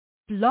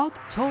Blog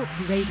Talk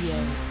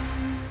Radio.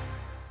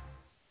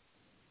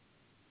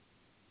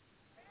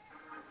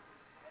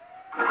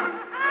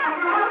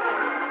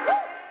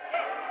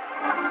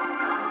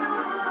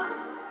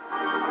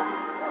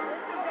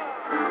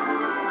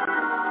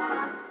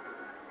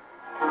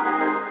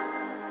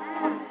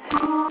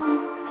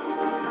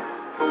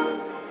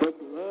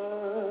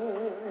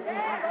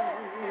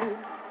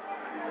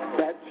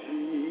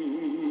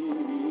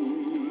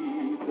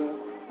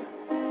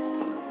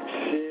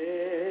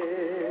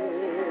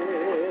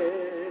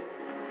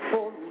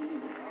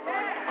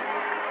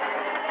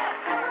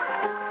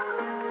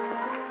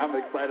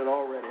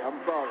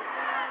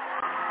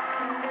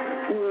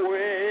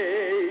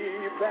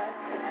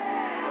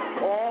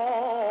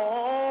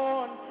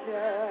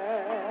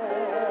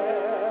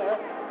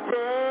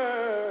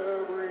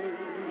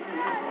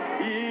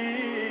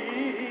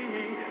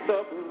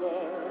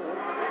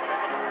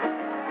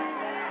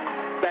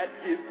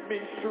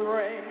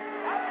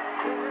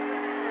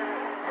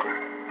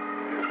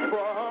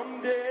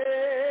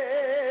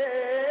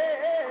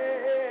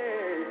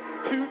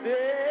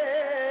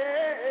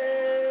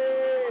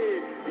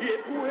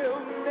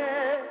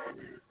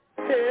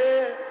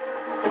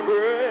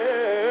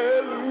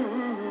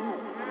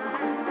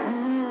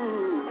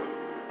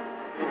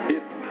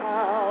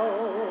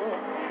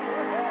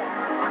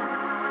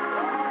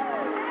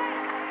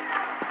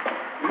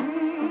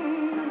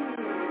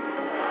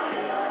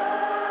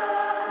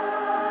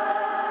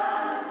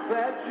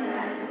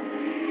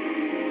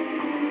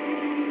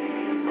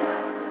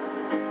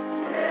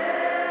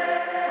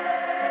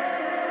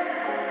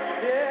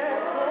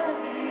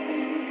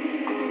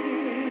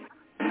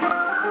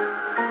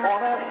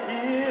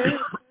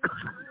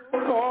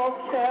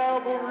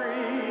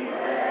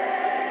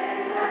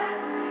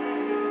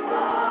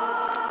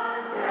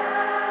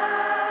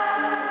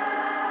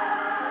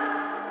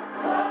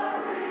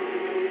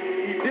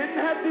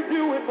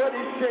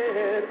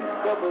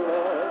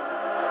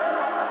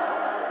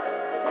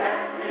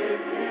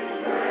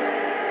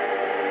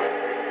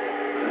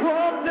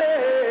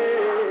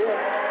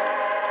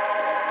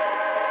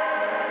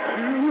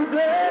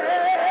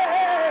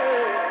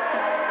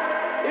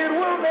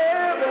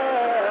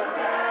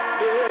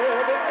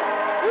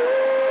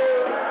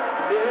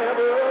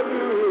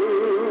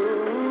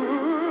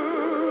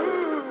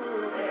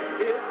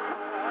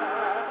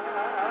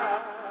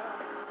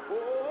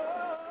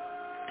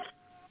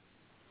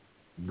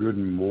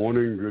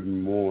 Good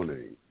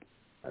morning.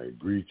 I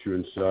greet you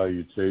in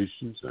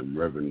salutations. I'm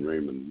Reverend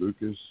Raymond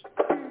Lucas,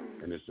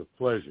 and it's a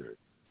pleasure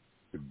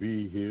to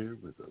be here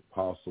with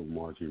Apostle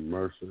Margie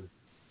Mercer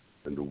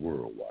and the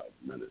Worldwide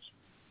Ministry.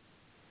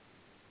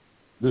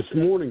 This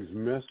morning's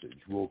message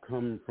will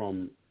come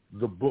from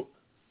the book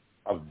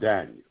of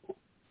Daniel,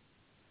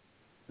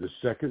 the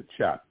 2nd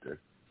chapter,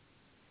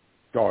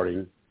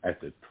 starting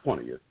at the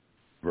 20th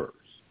verse.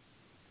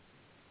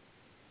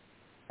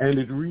 And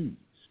it reads,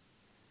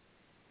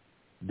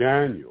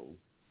 Daniel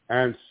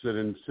answered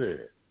and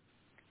said,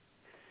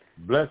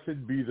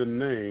 Blessed be the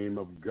name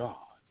of God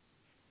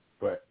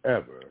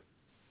forever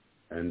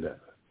and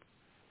ever.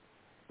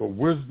 For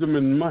wisdom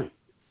and might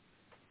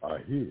are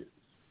his.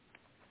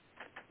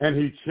 And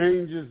he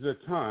changes the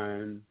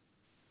time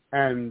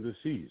and the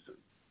season.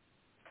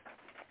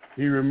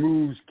 He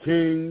removes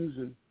kings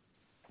and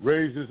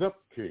raises up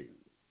kings.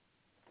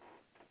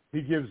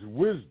 He gives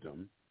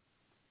wisdom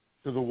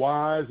to the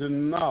wise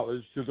and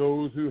knowledge to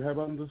those who have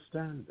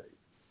understanding.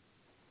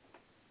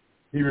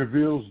 He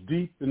reveals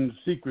deep and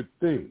secret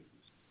things,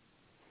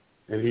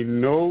 and he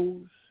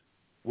knows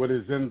what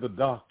is in the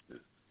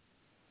darkness,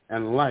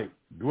 and light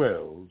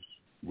dwells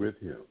with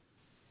him.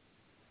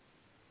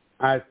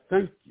 I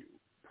thank you,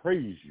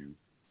 praise you,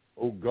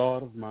 O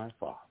God of my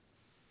Father.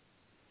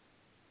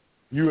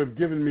 You have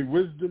given me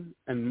wisdom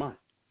and might,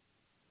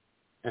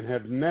 and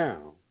have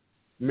now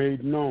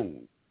made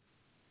known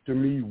to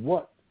me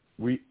what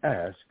we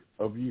ask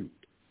of you.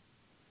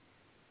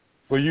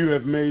 For you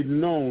have made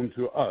known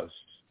to us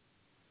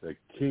the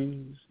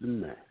King's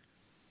demand.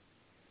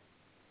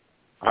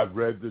 I've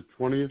read the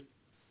 20th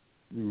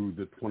through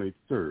the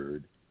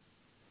 23rd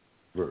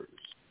verse.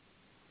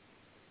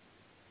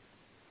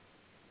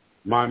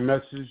 My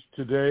message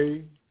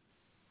today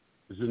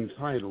is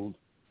entitled,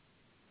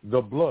 The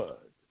Blood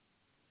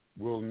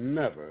Will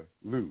Never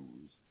Lose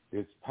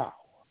Its Power.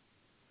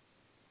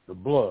 The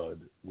blood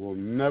will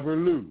never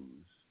lose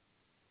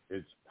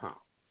its power.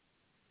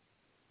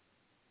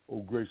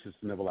 Oh, gracious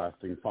and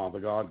everlasting Father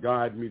God,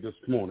 guide me this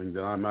morning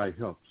that I might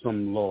help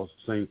some lost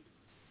saint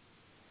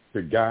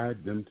to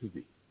guide them to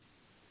thee,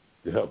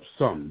 to help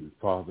some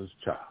father's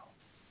child,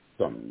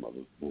 some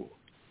mother's boy.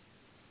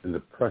 In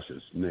the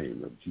precious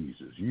name of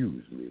Jesus,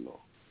 use me, Lord.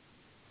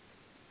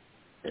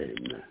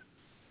 Amen.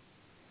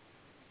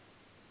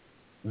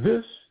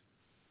 This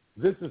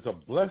is a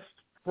blessed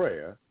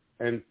prayer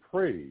and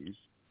praise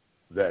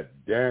that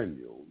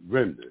Daniel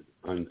rendered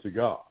unto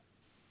God.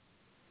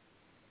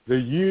 The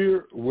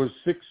year was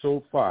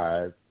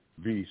 605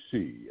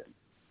 B.C.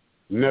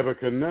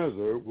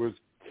 Nebuchadnezzar was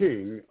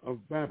king of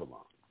Babylon,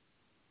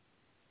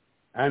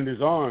 and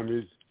his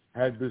armies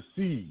had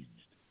besieged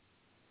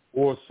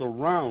or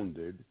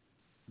surrounded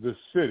the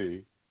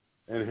city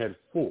and had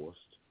forced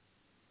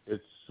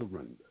its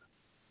surrender.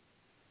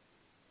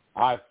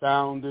 I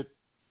found it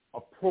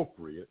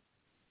appropriate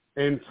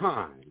in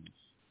times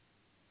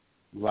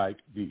like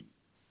these,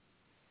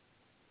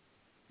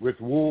 with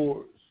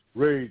wars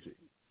raging,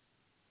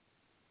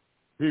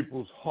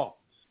 people's hearts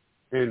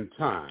in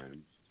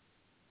times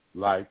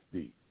like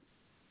these.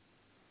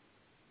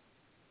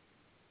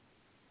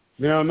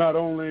 Now, not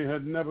only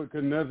had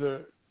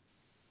Nebuchadnezzar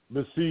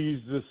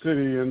besieged the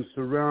city and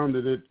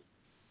surrounded it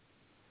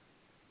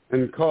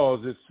and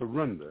caused its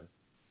surrender,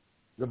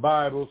 the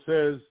Bible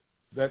says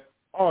that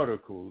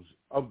articles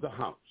of the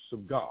house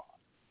of God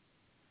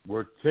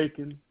were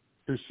taken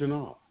to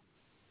Shinar,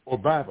 or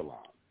Babylon,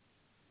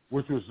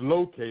 which was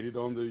located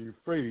on the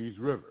Euphrates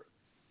River,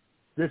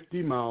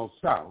 50 miles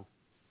south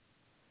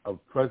of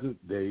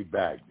present-day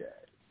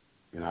Baghdad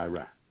in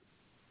Iraq.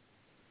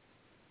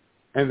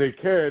 And they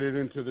carried it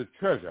into the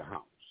treasure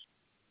house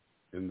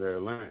in their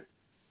land.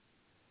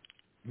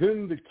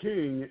 Then the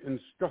king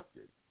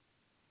instructed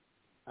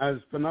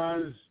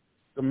Ashpenaz,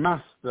 the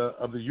master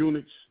of the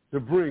eunuchs, to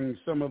bring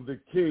some of the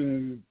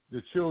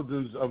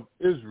children of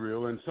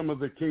Israel, and some of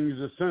the king's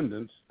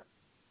descendants,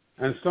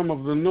 and some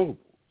of the nobles,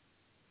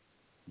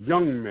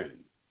 young men,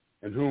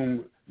 in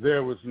whom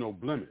there was no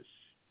blemish.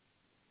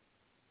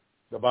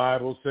 The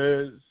Bible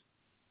says,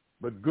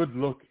 but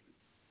good-looking,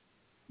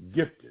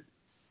 gifted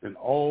in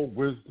all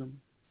wisdom,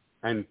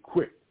 and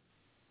quick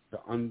to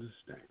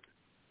understand.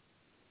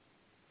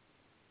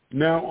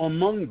 Now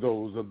among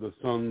those of the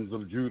sons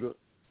of Judah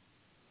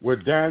were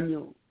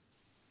Daniel,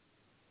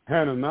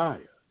 Hananiah,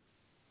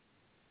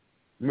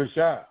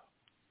 Mishael,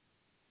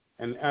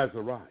 and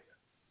Azariah.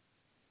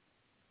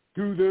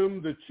 To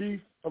them the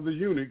chief of the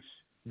eunuchs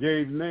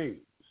gave names.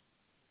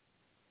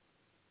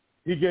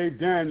 He gave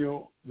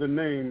Daniel the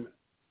name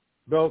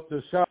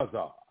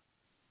Belteshazzar,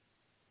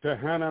 to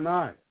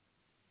Hananiah,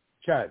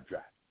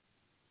 Shadrach,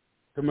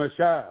 to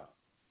Mishael,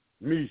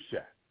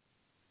 Meshach,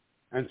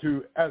 and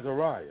to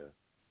Azariah,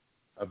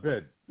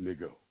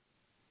 Abednego.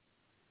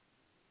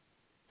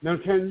 Now,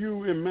 can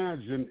you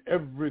imagine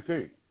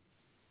everything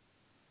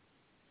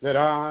that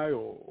I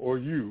or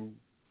you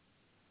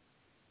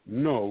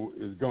know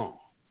is gone?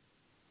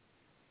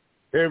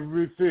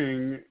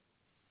 Everything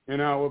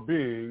in our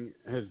being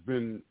has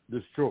been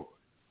destroyed.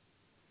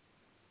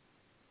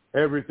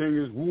 Everything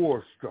is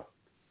war-struck.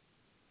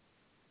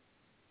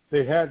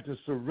 They had to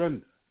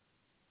surrender.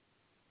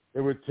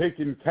 They were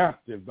taken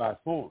captive by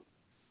foreigners,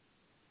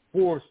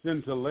 forced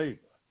into labor,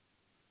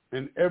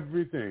 and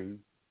everything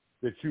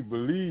that you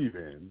believe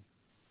in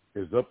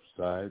is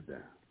upside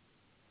down.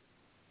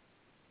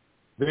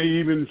 They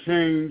even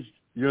changed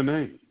your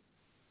name.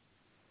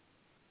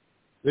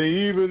 They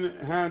even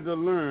had to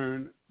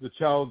learn the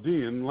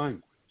Chaldean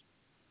language.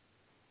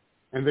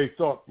 And they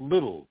thought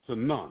little to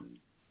none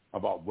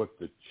about what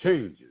the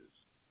changes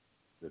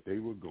that they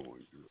were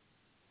going through.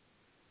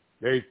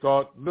 They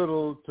thought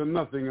little to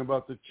nothing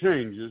about the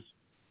changes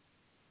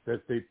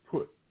that they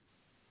put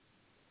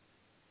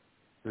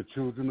the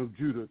children of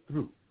Judah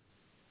through.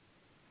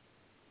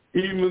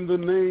 Even the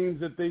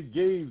names that they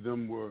gave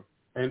them were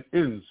an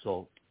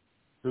insult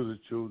to the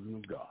children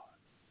of God.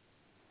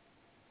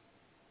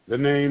 The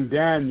name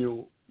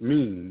Daniel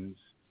means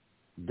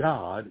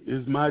God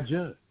is my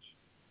judge.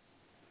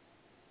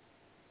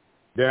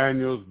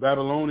 Daniel's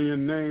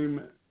Babylonian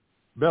name,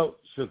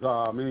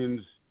 Belshazzar,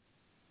 means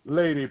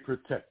lady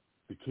protect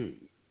the king.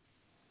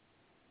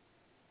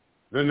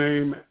 The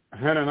name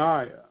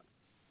Hananiah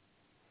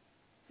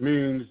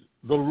means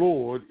the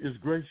Lord is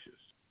gracious.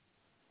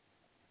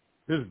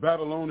 His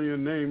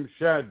Babylonian name,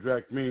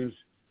 Shadrach, means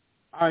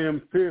I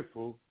am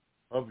fearful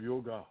of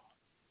your God.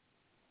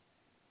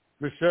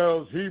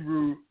 Mishael's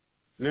Hebrew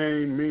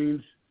name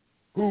means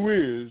who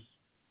is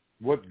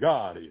what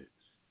God is.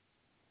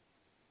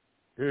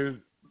 His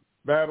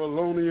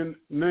Babylonian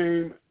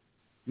name,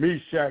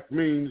 Meshach,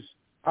 means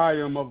I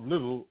am of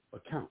little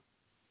account.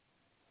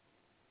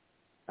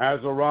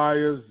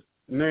 Azariah's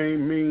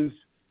name means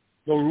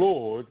the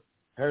Lord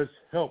has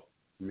helped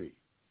me.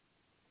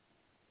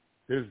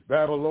 His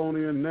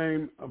Babylonian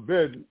name,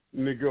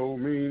 Abednego,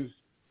 means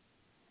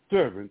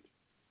servant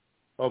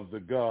of the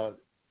god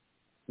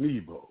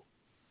Nebo.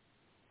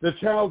 The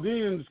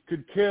Chaldeans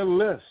could care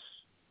less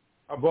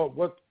about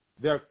what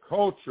their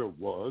culture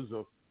was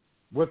or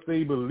what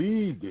they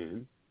believed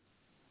in.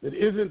 That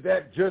isn't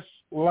that just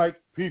like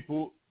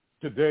people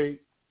today?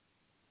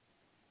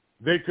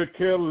 They could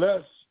care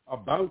less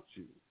about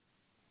you.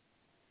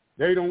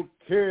 They don't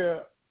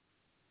care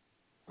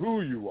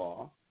who you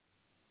are.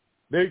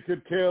 They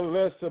could care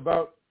less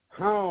about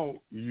how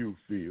you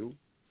feel.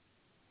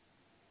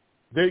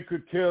 They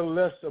could care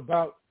less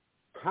about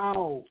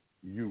how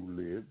you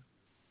live.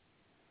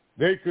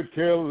 They could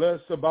care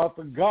less about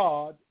the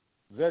God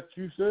that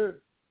you serve.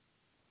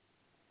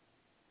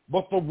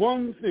 But the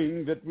one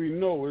thing that we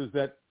know is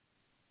that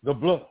the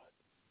blood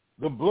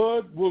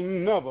will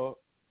never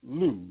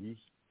lose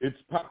its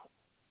power.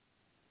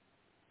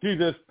 See,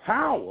 there's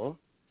power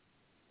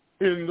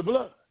in the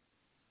blood.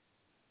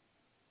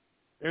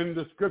 in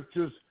the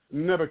scriptures,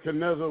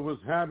 Nebuchadnezzar was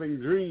having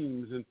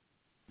dreams, and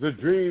the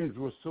dreams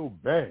were so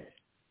bad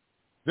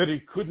that he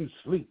couldn't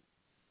sleep.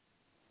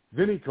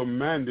 Then he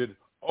commanded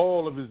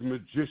all of his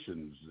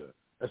magicians,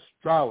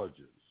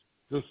 astrologers,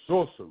 the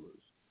sorcerers,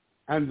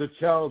 and the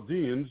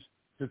Chaldeans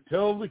to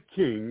tell the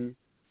king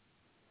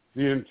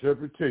the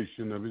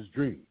interpretation of his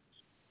dreams.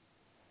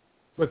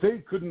 But they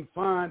couldn't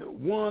find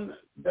one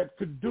that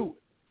could do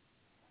it.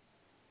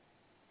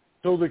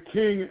 So the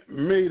king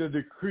made a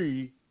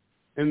decree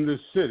in the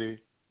city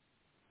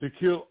to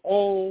kill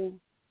all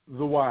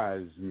the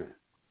wise men.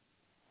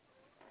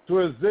 So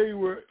as they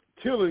were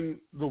killing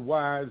the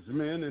wise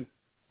men, and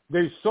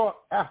they sought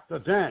after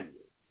Daniel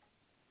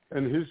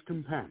and his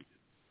companions.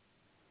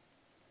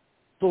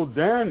 So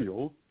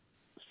Daniel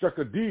struck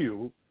a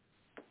deal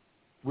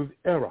with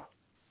Era,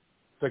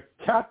 the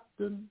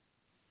captain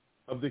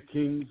of the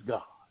king's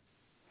guard.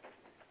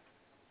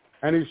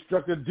 And he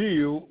struck a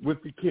deal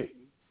with the king.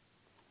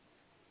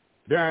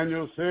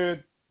 Daniel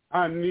said,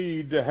 I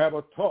need to have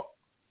a talk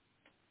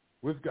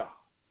with God.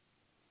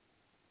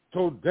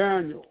 So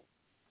Daniel,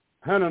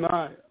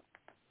 Hananiah,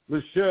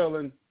 Mishael,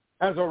 and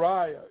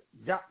Azariah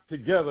got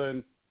together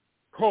and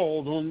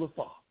called on the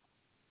Father.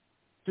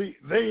 See,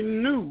 they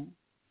knew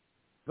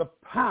the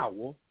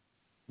power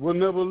will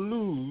never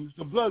lose,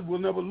 the blood will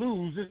never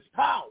lose its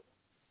power.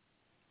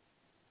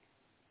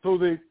 So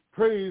they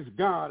praised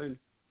God and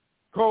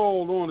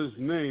called on his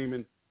name,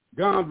 and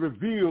God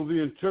revealed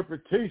the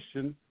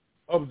interpretation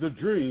of the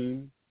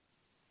dream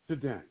to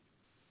Daniel.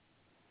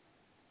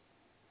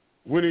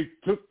 When he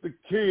took the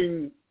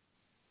king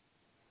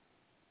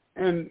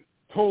and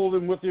told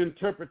him what the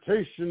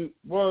interpretation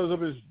was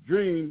of his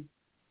dream,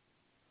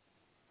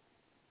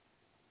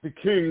 the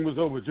king was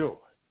overjoyed.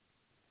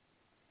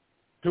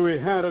 So he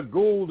had a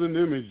golden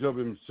image of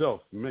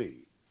himself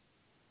made.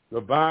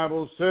 The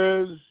Bible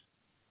says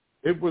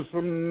it was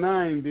from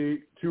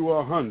 90 to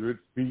 100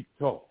 feet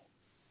tall.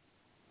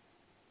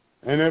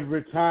 And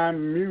every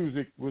time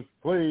music was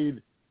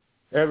played,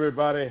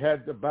 everybody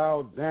had to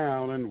bow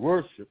down and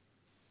worship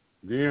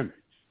the image.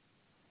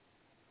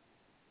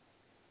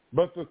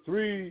 But the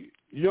three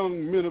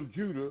young men of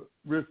Judah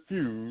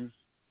refused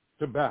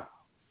to bow.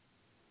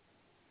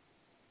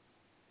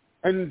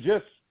 And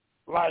just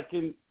like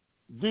in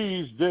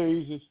these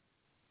days, as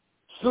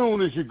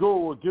soon as you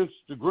go against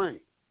the grain,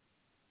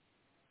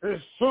 as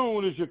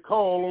soon as you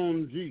call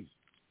on Jesus,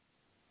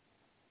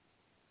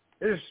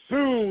 as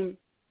soon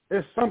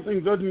as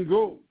something doesn't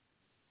go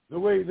the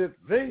way that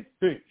they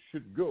think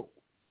should go,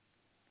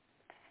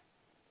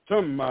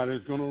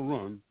 somebody's going to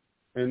run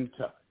and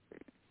tell.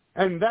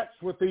 And that's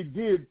what they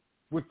did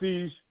with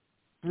these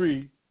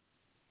three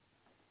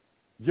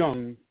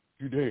young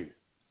Judeans.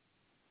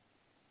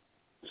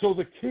 So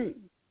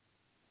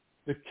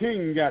the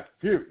king got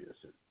furious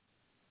and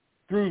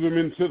threw them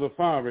into the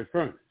fiery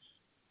furnace.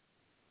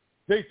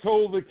 They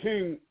told the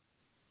king,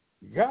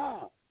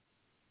 God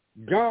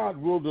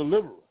will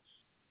deliver us.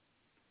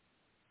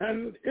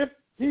 And if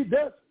he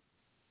doesn't,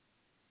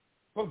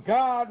 for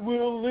God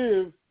will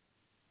live,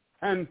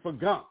 and for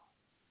God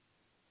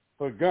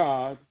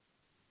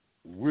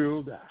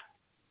will die.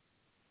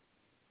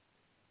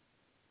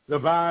 The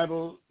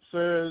Bible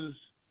says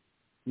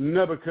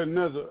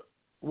Nebuchadnezzar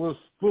was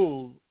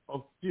full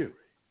of fury.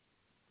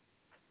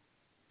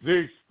 The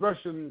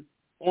expression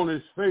on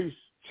his face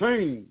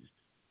changed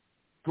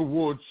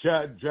toward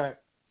Shadrach,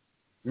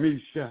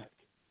 Meshach,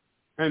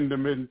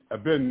 and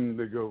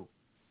Abednego.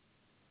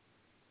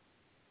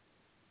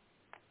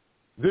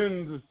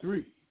 Then the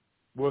three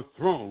were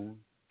thrown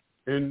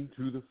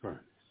into the furnace.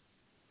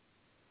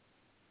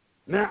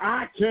 Now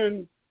I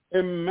can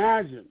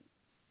imagine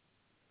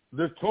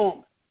the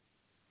torment.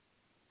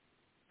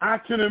 I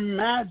can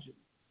imagine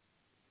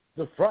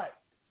the fright.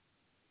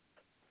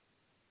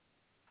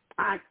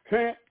 I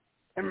can't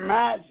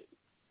imagine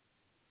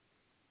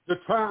the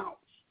trials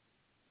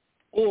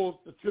or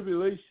the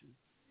tribulation.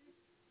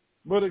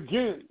 But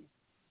again,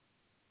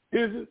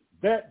 isn't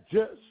that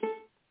just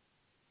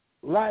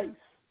life?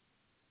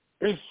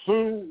 As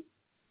soon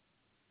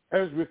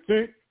as we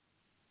think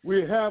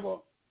we have a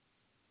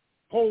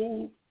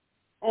hold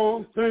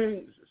on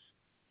things,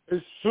 as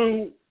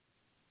soon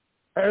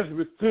as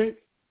we think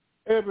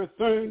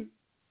everything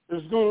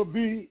is going to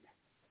be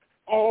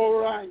all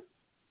right,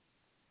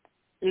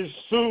 as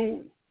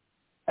soon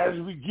as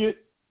we get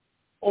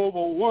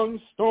over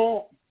one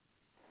storm,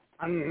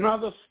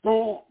 another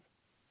storm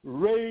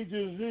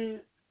rages in.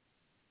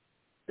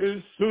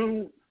 As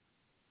soon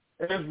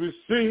as we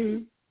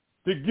seem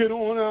to get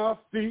on our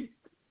feet,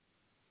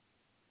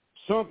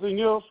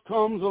 something else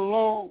comes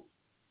along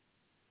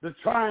to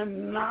try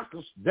and knock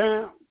us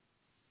down.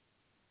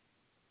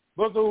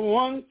 But the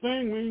one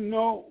thing we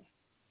know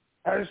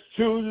as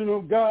children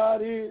of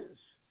God is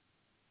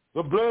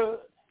the blood.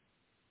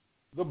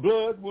 The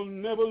blood will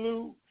never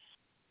lose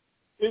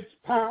its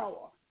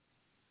power.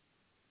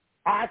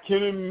 I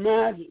can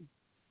imagine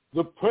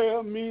the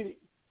prayer meeting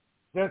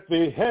that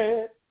they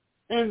had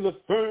in the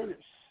furnace.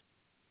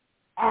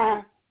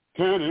 I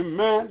can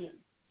imagine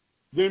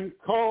them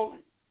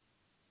calling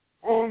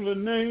on the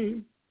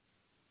name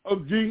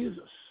of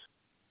Jesus.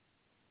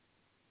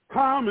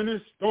 How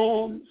many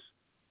storms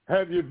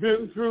have you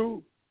been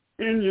through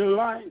in your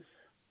life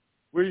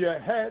where you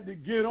had to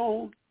get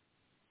on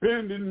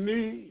bending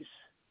knees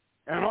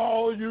and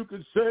all you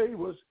could say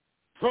was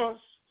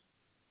trust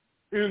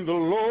in the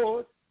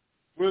Lord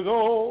with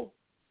all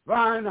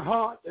thine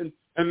heart and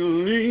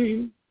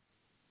lean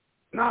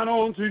not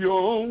onto your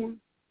own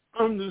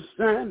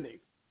understanding,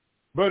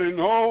 but in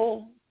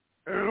all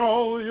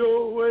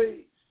your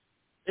ways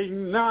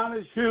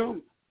acknowledge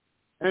him,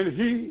 and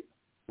he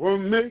will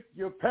make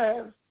your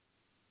path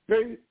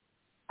straight.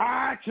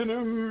 I can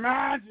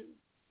imagine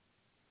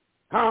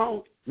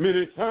how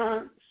many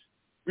times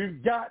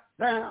we've got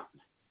down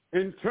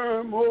in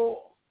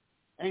turmoil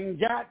and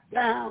got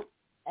down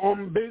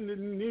on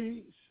bending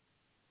knees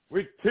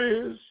with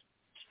tears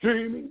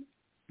streaming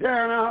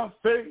down our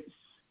face,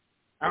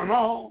 and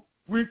all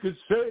we could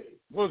say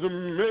was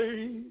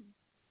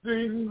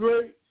amazing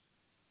grace.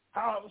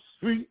 How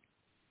sweet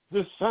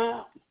the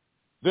sound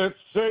that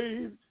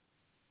saved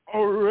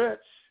a wretch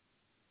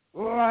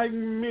like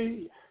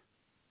me.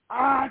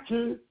 I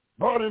can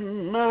but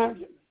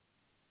imagine.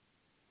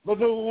 But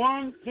the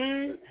one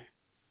thing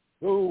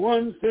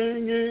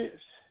is,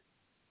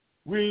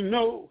 we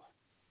know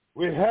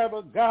we have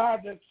a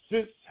God that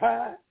sits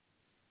high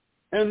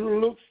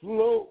and looks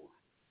low.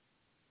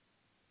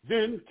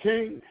 Then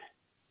King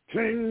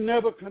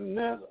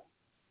Nebuchadnezzar,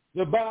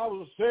 the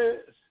Bible says,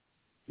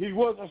 he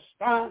was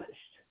astonished,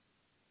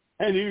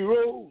 and he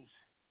rose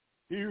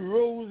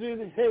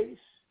in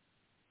haste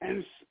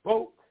and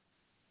spoke,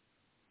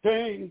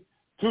 saying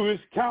to his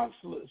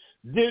counselors,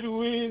 did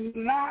we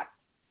not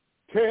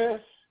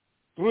cast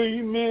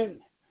 3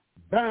 men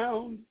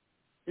bound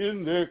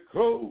in their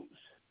clothes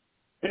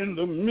in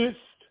the midst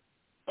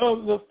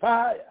of the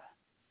fire?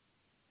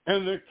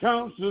 And the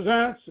counselors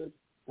answered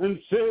and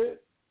said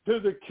to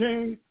the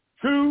king,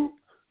 True,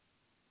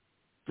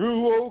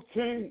 O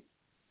king.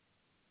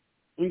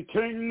 And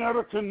King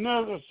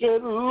Nebuchadnezzar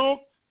said,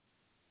 Look,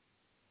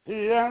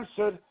 he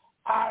answered,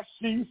 I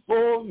see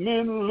 4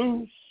 men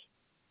loose,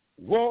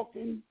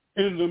 walking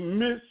in the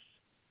midst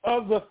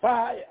of the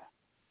fire.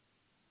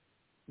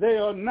 They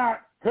are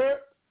not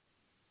hurt,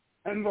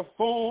 and the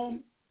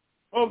form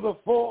of the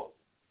 4th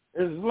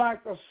is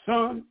like the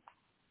Son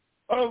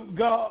of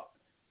God.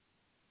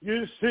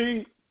 You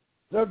see,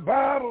 the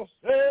Bible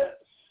says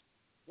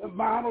the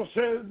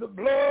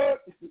blood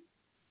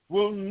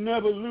will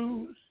never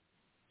lose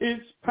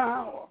its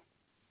power.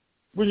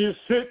 When you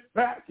sit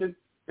back and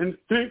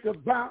think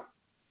about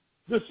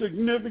the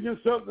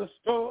significance of the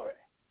story,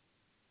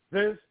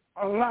 there's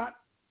a lot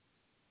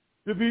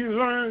to be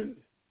learned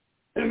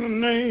in the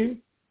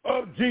name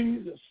of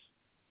Jesus.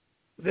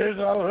 There's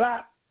a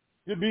lot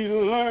to be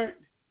learned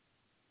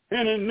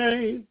in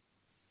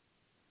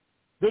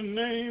the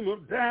name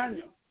of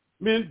Daniel.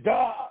 Meant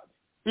God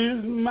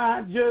is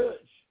my judge.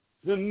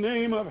 The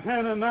name of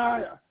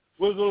Hananiah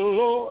was the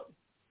Lord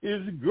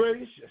is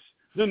gracious.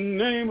 The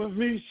name of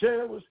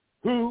Mishael was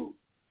who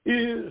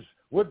is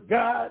what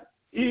God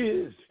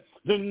is.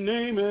 The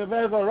name of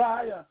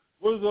Azariah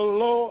was the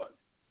Lord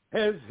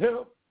has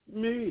helped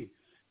me.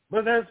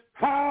 But there's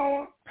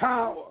power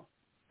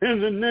in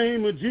the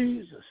name of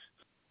Jesus.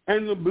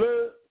 And the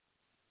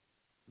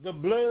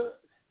blood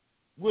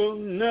will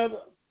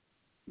never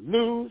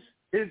lose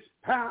its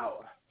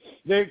power.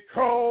 They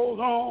called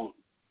on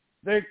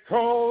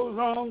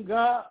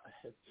God,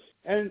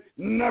 and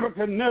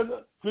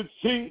Nebuchadnezzar could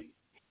see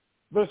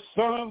the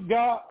Son of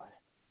God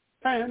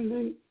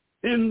standing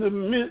in the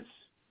midst.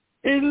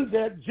 Isn't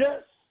that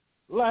just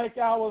like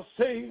our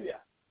Savior?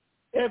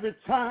 Every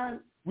time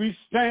we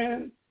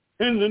stand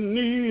in the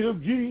need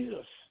of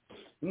Jesus,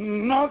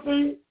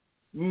 nothing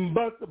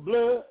but the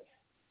blood.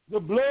 The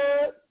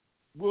blood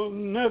will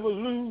never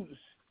lose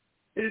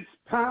its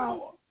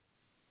power.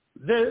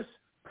 There's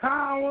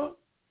power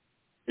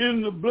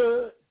in the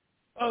blood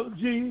of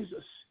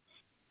Jesus.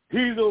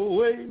 He's a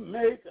way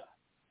maker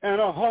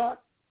and a heart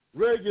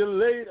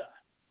regulator.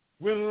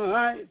 When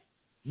life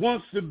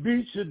wants to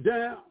beat you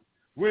down,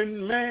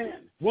 when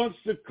man wants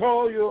to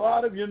call you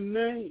out of your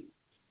name,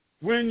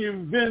 when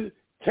you've been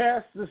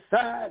cast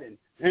aside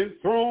and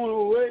thrown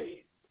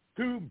away,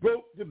 too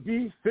broke to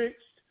be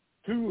fixed,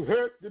 too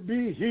hurt to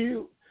be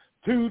healed,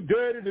 too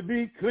dirty to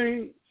be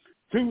clean,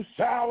 too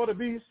sour to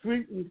be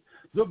sweetened,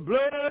 the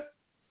blood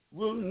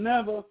will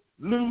never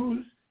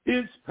lose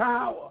its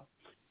power.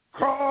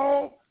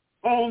 Call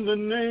on the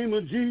name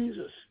of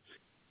Jesus.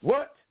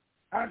 What?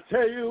 I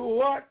tell you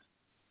what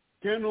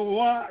can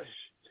wash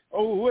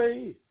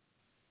away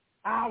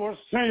our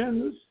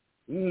sins?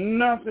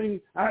 Nothing,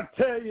 I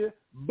tell you,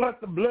 but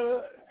the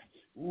blood.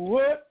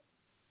 What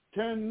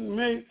can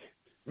make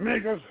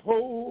us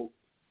whole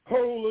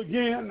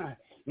again?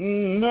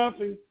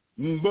 Nothing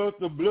but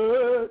the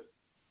blood.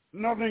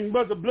 Nothing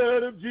but the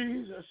blood of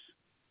Jesus.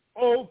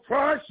 Oh,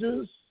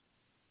 precious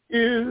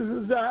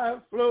is thy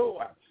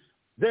flow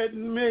that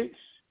makes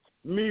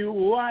me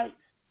white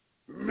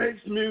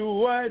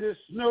as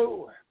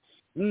snow.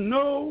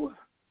 No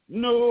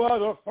no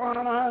other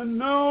fun I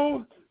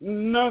know,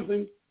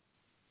 nothing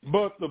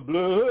but the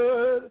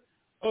blood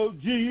of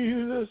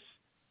Jesus.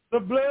 The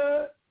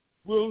blood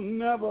will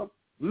never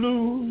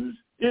lose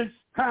its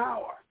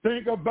power.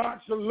 Think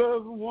about your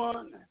loved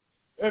one.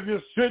 If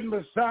you're sitting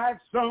beside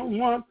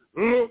someone,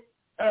 look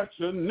at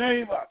your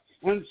neighbor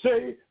and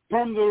say,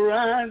 from the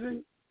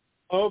rising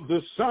of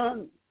the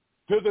sun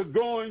to the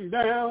going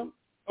down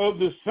of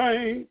the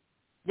same,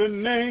 the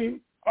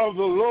name of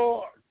the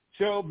Lord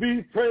shall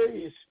be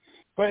praised.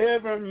 For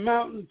every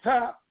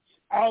mountaintop,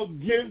 I'll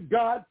give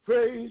God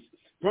praise.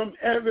 From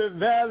every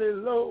valley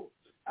low,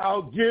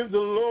 I'll give the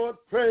Lord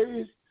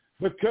praise,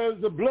 because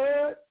the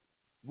blood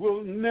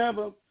will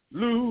never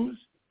lose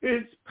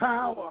its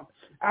power.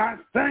 I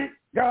thank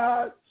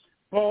God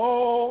for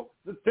all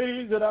the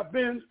things that I've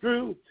been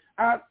through.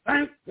 I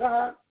thank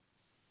God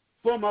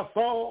for my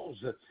falls,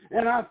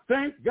 and I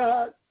thank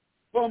God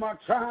for my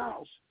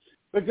trials,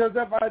 because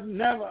if I'd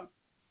never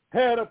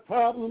had a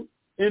problem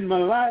in my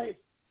life,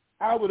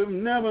 I would have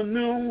never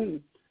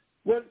known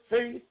what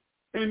faith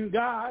in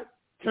God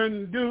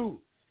can do.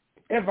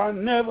 If I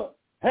never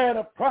had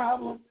a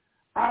problem,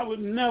 I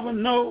would never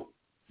know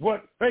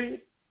what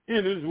faith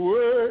in his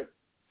word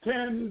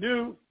can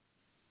do.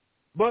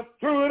 But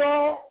through it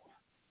all,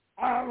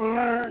 I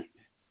learned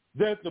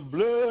that the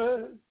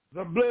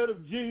blood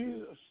of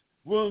Jesus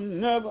will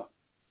never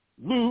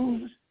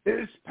lose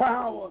its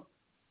power.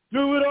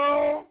 Through it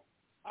all,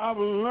 I've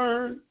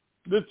learned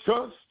to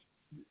trust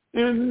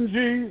in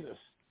Jesus.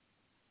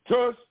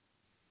 Trust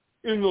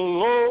in the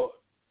Lord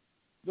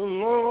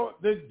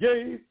that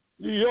gave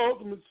the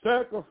ultimate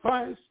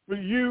sacrifice for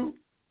you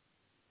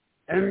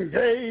and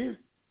gave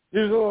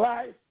his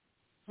life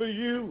for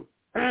you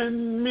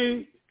and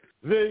me.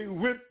 They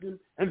whipped him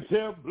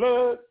until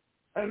blood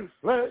and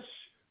flesh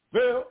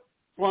fell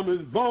from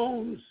his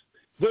bones.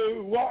 They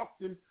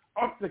walked him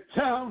up the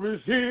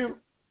Calvary's hill.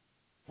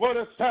 What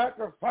a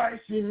sacrifice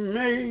he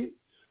made,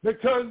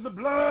 because the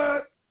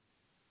blood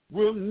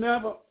will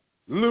never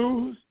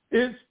lose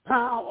its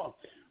power.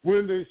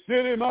 When they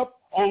set him up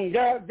on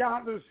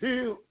Golgotha's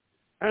hill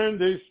and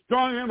they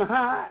strung him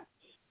high,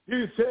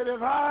 he said,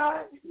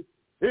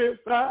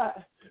 if I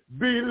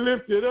be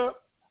lifted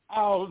up,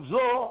 I'll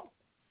draw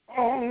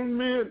all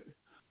men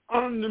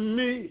unto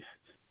me.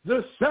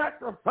 The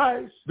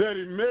sacrifice that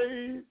he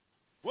made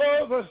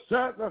was a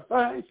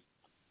sacrifice.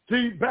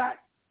 See, back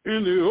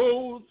in the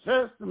Old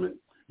Testament,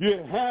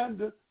 you had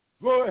to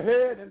go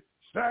ahead and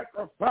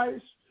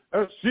sacrifice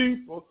a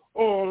sheep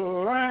or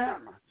a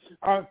lamb,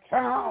 a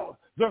cow,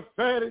 the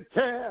fatted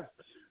calf,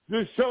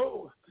 to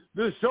show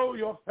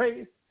your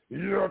faith,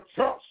 your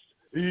trust,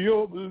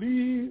 your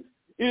belief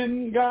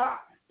in God.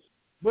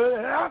 But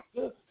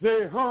after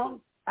they hung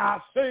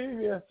our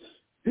Savior,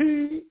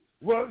 he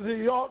was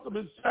the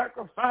ultimate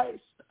sacrifice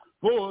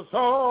for us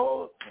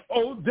all.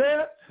 Oh,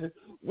 death,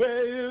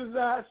 where is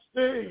thy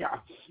sting?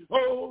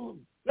 Oh,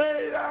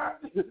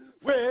 Satan,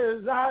 where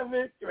is thy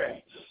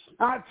victory?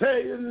 I tell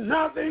you,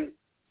 nothing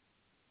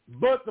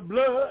but the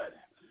blood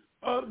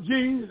of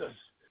Jesus.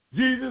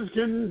 Jesus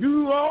can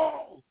do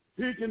all.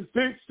 He can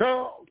fix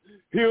all.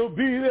 He'll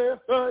be there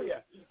for you.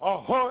 A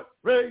heart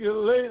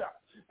regulator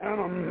and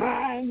a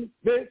mind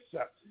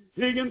fixer.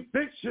 He can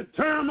fix your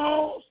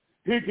turmoils.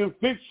 He can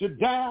fix your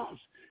downs.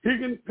 He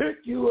can pick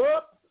you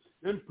up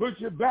and put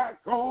you back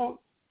on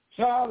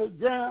solid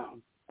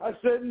ground. I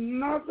said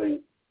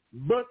nothing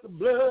but the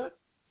blood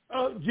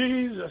of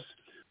Jesus.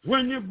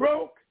 When you're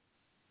broke,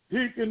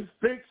 he can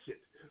fix it.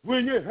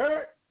 When you're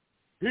hurt,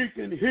 he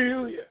can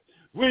heal you.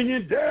 When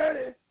you're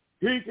dirty,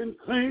 he can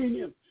clean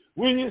you.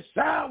 When you're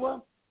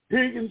sour,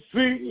 he can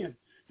sweeten you.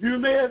 You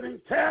may have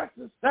been cast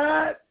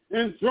aside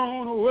and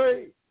thrown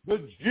away,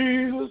 but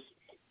Jesus,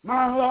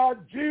 my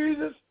Lord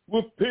Jesus,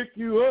 will pick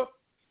you up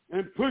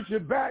and put you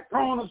back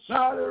on a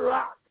solid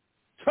rock.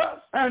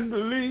 Trust and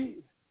believe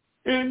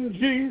in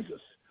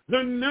Jesus,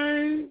 the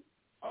name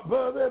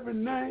above every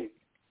name.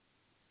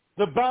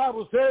 The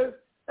Bible says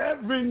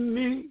every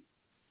knee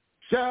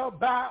shall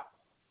bow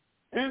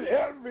and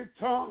every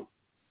tongue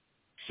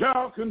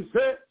shall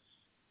confess.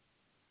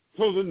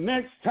 So the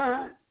next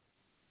time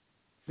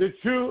that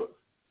you're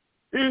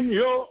in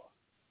your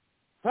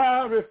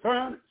fiery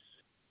furnace,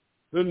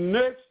 the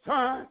next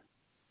time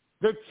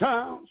the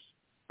trials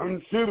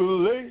and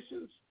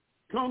tribulations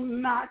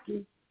come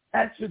knocking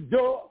at your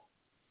door,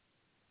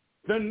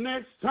 the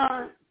next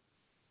time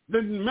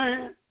that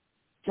man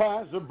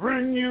tries to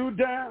bring you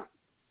down,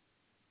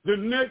 the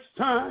next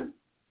time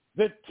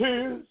that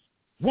tears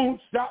won't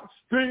stop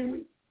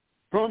streaming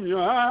from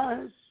your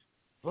eyes,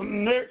 the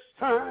next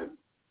time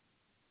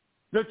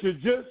that you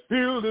just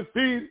feel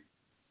defeated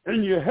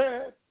and you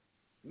have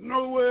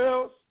nowhere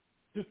else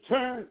to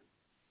turn,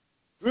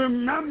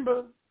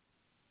 remember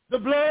the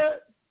blood.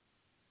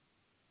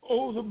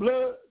 Oh, the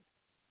blood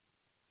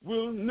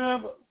will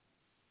never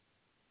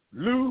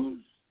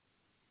lose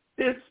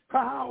its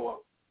power.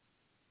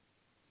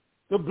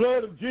 The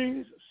blood of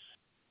Jesus.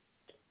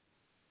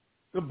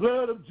 The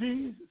blood of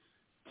Jesus.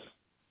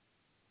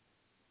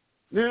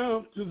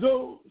 Now, to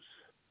those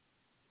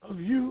of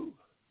you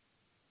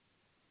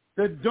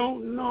that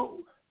don't know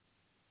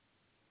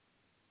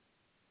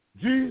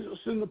Jesus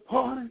in the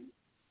pardon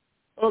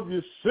of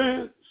your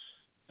sins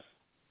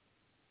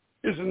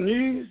is an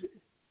easy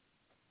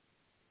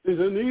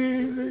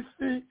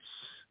fix.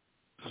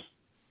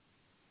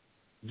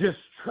 Just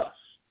trust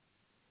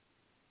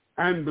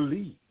and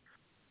believe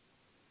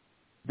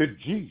that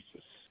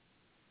Jesus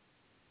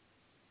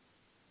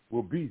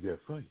will be there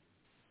for you.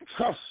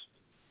 Trust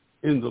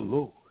in the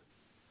Lord.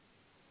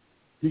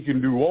 He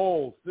can do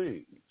all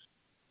things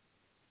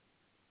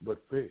but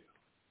fail.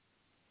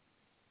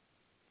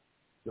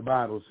 The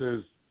Bible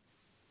says,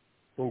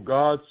 for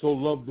God so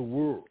loved the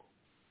world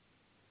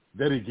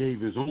that he gave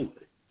his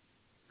only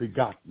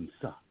begotten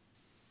Son,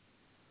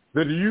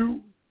 that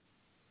you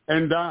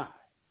and I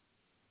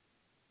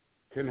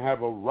can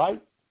have a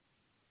right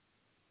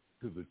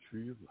to the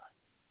tree of life.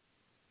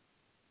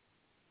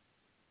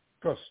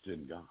 Trust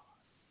in God.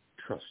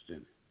 Trust in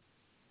him.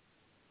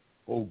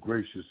 Oh,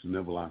 gracious and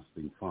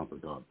everlasting Father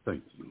God,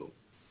 thank you, Lord.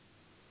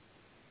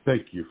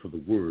 Thank you for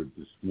the word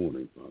this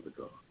morning, Father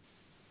God.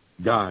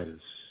 Guide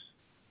us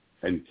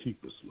and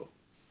keep us, Lord.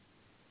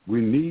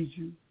 We need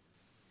you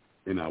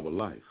in our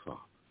life, Father,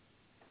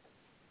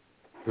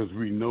 because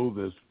we know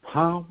there's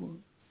power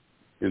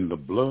in the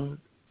blood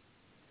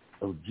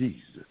of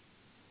Jesus,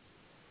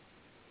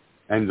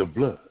 and the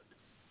blood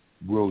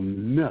will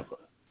never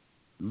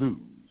lose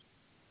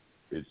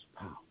its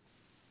power.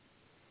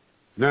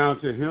 Now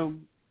to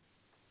him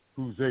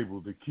who's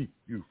able to keep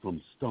you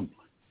from stumbling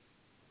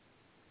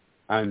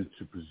and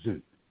to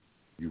present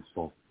you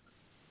faultless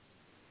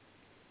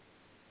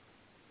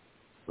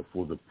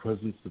before the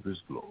presence of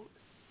his glory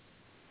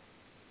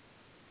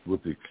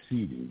with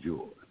exceeding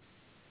joy.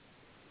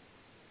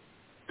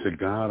 To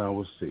God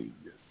our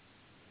Savior,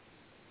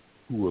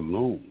 who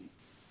alone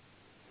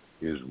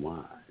is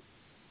wise,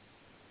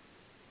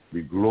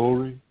 be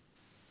glory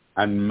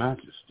and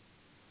majesty,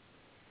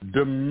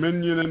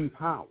 dominion and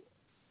power,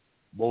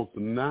 both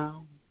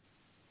now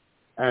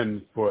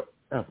and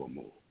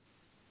forevermore.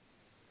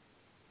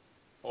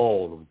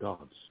 All of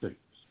God's saints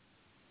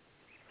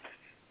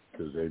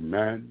says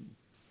amen,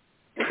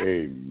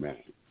 amen,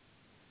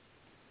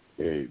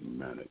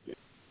 amen again.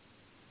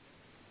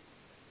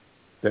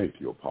 Thank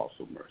you,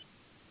 Apostle Mercer,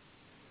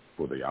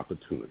 for the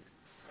opportunity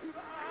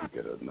to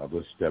get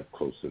another step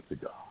closer to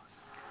God.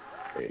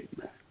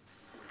 Amen.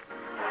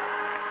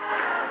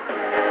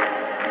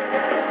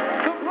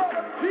 The blood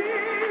of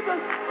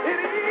Jesus, it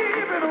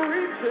even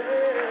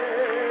reaches.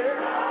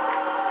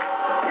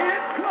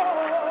 It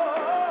flows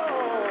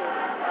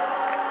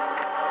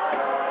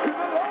to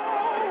the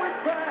lowest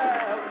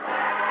valley.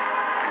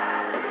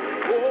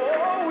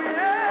 Oh,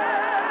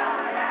 yeah.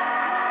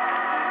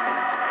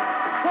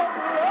 The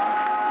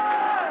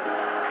blood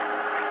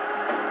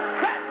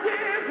that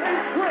gives me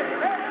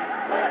strength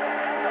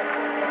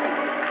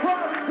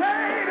from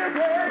day to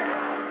day.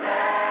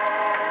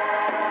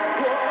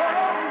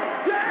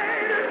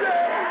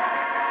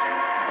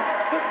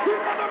 The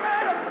truth of the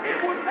matter, it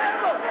will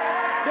never,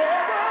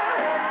 never,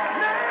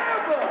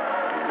 never,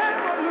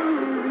 never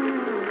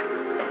lose,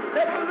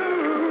 never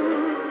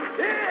lose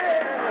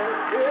its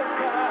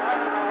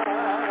power.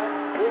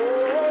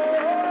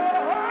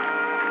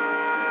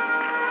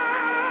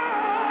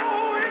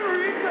 Oh, it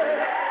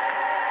reaches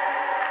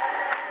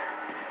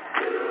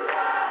to the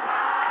highest.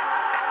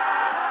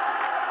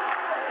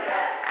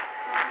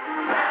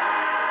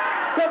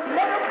 The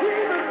blood of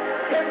Jesus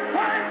can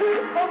find you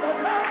on the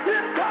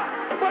mountaintop.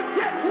 But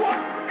guess what?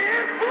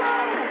 It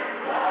flows.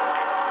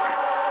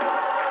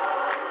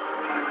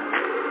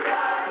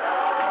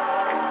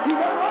 To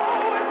the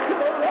lowest, to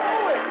the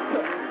lowest.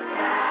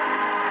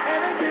 And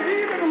it can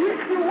even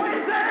reach you way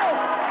down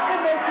in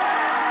the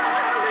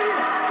valley.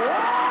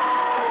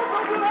 Oh,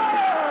 the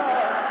blood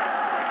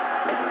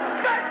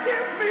that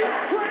gives me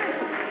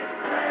strength.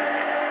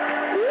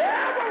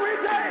 Every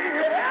day,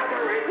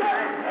 every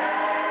day.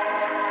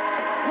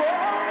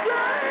 From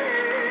day.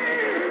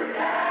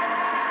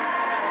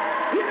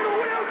 It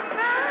will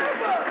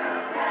never,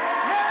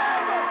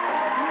 never,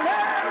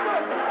 never,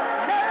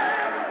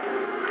 never,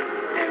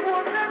 it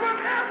will never,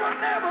 never,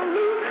 never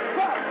lose its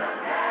power.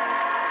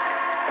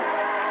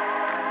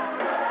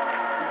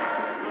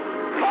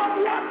 Come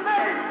what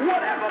may,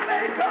 whatever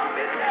may come,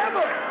 it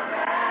never.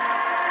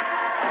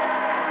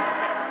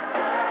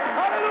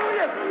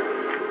 Hallelujah.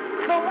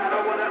 No matter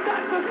what the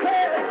doctor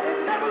says, it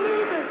never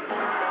loses.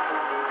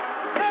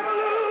 Never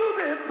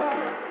loses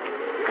power.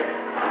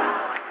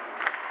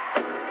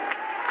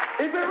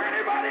 Is there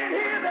anybody in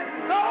here that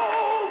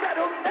knows that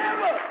it'll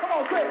never, come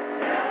on, say it.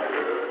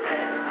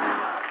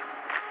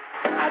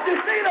 I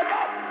just need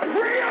about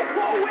 3 or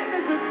 4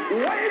 witnesses.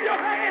 Wave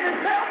your hand and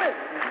tell me.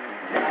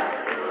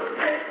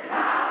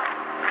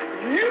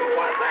 You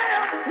were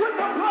there when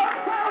the blood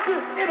found you.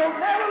 It'll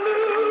never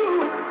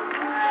lose.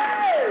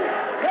 Hey,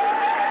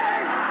 hey,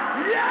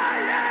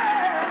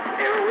 yeah.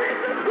 It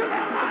reaches to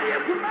the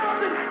highest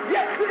mountain.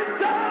 Yes, it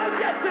does.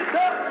 Yes, it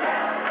does.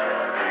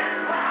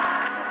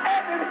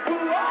 And it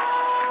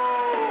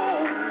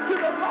flows to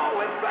the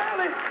lowest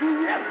valley.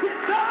 Yes, it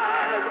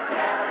does.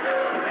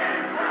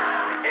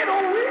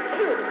 It'll reach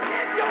you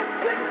in your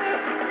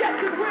sickness. Yes,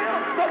 it will.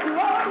 The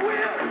blood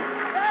will.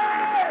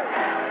 Hey!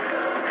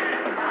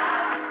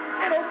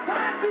 It'll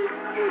find you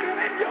even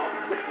in your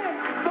sin.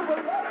 The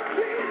blood of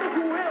Jesus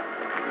will.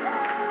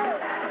 Hey!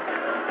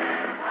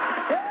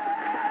 Hey!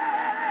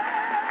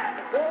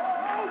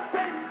 Oh,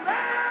 say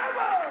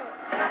never.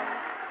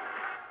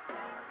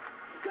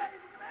 Say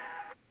never.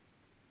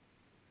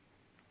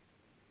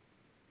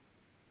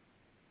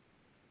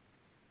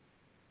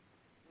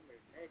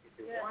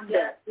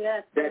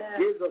 That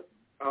gives us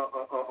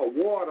a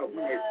water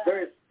when it's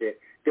thirsty.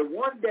 The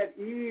one that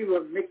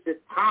even makes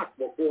it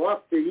possible for us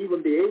to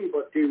even be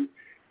able to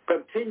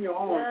continue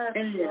on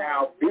paying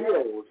our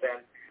bills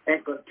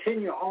and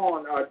continue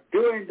on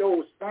doing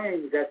those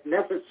things that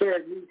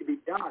necessarily need to be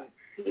done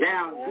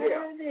down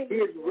here. He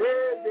is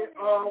worthy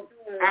of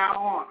our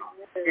honor.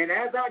 And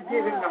as I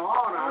give him the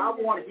honor, I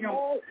want him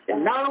to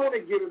not only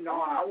give him the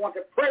honor, I want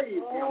to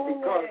praise him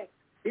because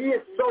he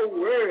is so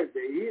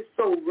worthy. He is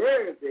so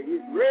worthy.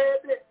 He's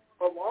worthy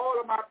of all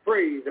of my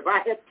praise. If I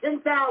had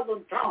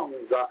 10,000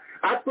 tongues,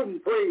 I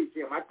couldn't praise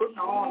him. I couldn't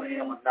honor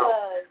him enough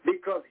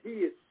because he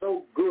is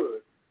so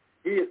good.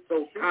 He is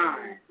so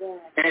kind.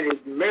 And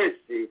his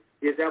mercy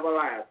is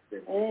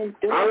everlasting.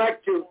 I'd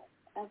like to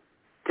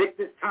take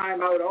this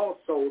time out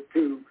also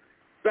to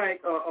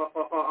thank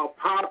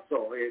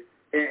Apostle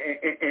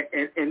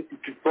and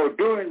for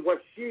doing what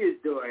she is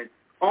doing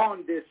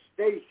on this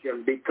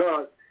station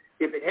because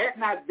if it had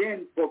not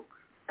been for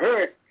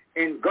her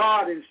and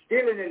God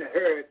instilling in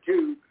her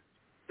to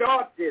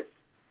start this,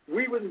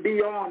 we wouldn't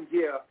be on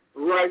here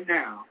right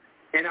now.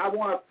 And I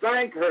want to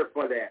thank her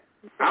for that.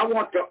 I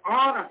want to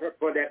honor her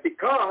for that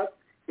because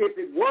if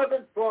it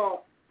wasn't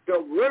for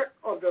the work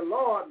of the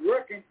Lord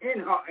working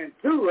in her and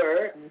through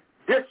her,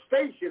 this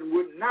station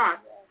would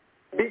not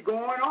be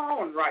going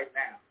on right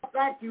now.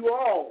 Thank you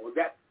all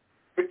that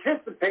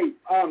participate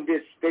on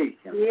this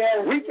station.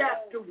 Week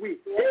after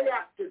week, day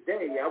after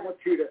day, I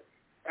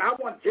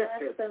want just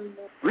to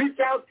reach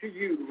out to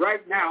you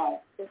right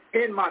now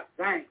in my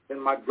thanks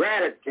and my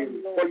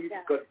gratitude for you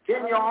to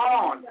continue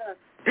on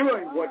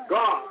doing what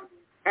God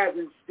has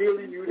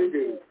instilled in you to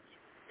do.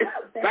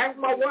 Thank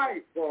my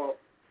wife for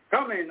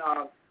coming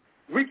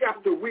week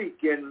after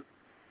week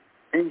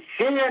and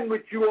sharing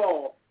with you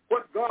all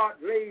what God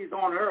lays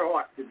on her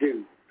heart to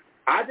do.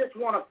 I just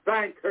want to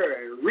thank her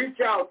and reach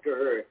out to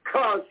her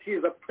because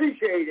she's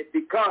appreciated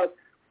because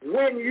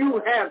when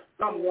you have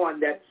someone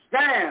that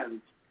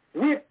stands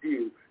with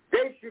you,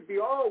 they should be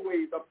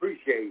always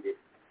appreciated.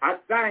 I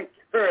thank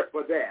her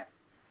for that.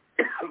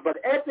 But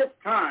at this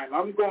time,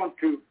 I'm going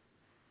to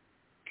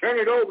turn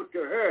it over to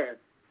her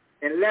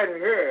and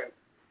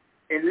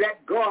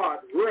let God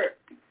work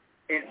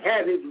and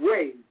have his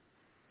way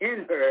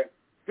in her,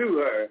 through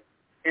her,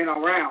 and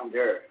around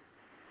her.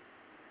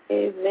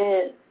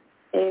 Amen.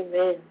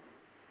 Amen.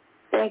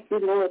 Thank you,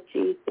 Lord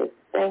Jesus.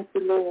 Thank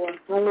you, Lord.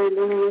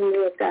 Hallelujah,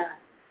 Lord God.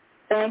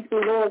 Thank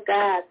you, Lord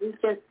God. We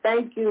just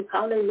thank you.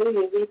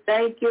 Hallelujah. We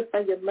thank you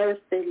for your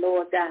mercy,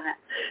 Lord God.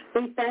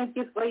 We thank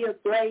you for your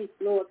grace,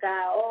 Lord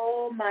God.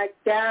 Oh, my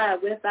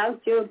God.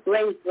 Without your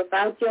grace,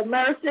 without your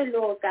mercy,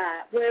 Lord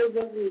God, where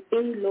would we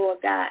be, Lord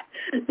God?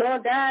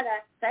 Lord God,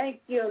 I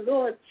thank you,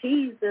 Lord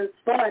Jesus,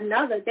 for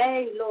another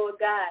day, Lord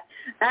God.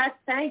 I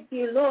thank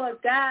you, Lord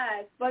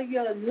God, for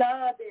your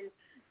love and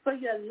for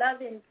your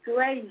loving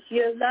grace,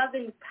 your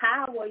loving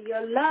power,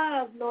 your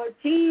love, Lord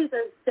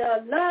Jesus,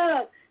 the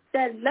love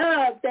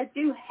that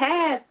you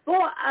have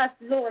for us,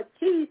 Lord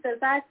Jesus.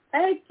 I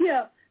thank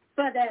you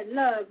for that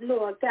love,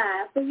 Lord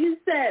God. For you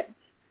said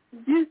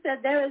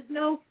there is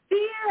no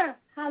fear,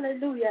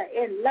 hallelujah,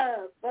 in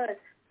love. But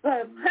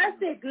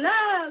perfect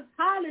love,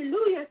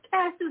 hallelujah,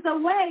 casts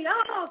away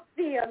all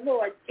fear,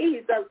 Lord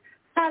Jesus.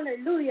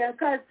 Hallelujah,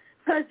 because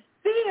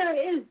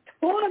fear is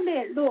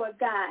torment, Lord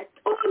God.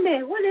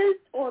 Torment, what is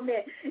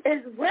torment?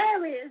 It's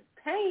worry, it's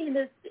pain,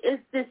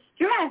 it's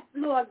distress,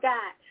 Lord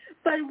God.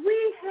 But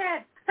we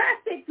had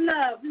perfect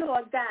love,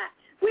 Lord God.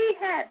 We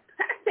had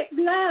perfect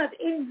love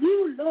in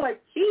you, Lord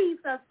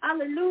Jesus.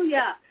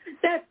 Hallelujah.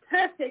 That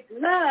perfect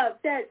love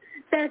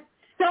that's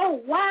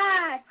so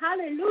wide.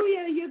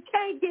 Hallelujah. You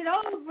can't get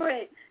over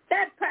it.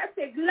 That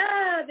perfect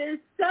love is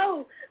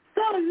so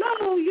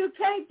low you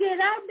can't get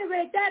under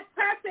it. That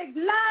perfect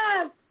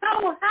love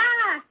so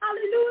high.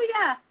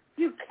 Hallelujah.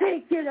 You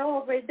can't get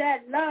over it.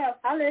 That love.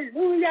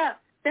 Hallelujah.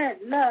 That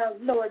love,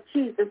 Lord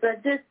Jesus. I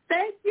just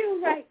thank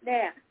you right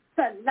now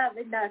for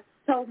loving us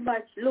so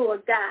much,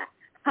 Lord God.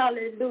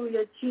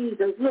 Hallelujah,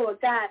 Jesus. Lord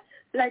God,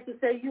 like you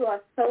say, you are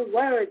so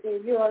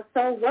worthy. You are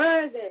so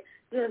worthy.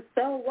 You're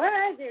so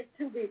worthy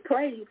to be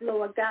praised,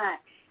 Lord God.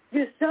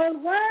 You're so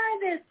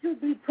worthy to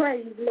be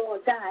praised,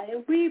 Lord God.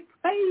 And we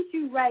praise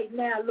you right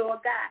now, Lord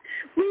God.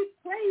 We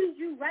praise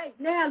you right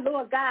now,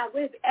 Lord God,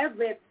 with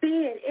every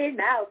being in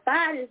our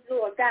bodies,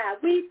 Lord God.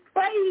 We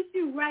praise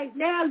you right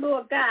now,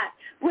 Lord God,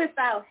 with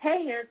our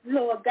hands,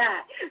 Lord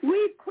God.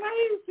 We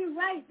praise you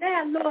right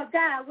now, Lord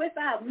God, with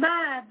our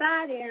mind,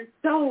 body, and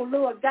soul,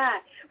 Lord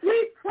God.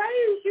 We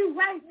praise you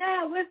right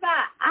now with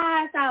our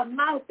eyes, our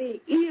mouth,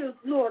 and ears,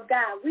 Lord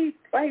God. We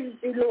praise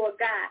you, Lord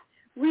God.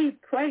 We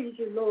praise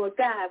you, Lord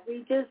God. We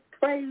just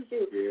praise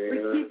you.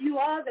 Yeah. We give you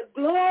all the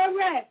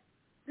glory.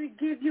 We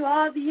give you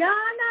all the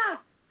honor.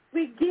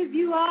 We give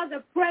you all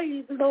the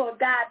praise, Lord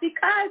God,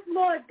 because,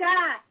 Lord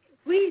God,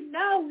 we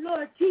know,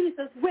 Lord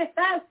Jesus,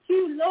 without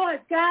you, Lord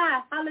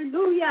God,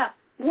 hallelujah,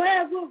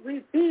 where would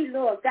we be,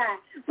 Lord God?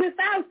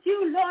 Without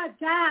you, Lord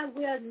God,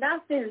 we're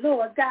nothing,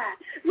 Lord God.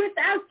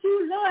 Without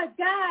you, Lord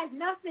God,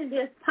 nothing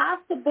is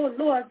possible,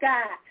 Lord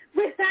God.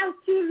 Without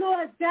you,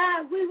 Lord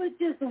God, we would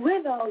just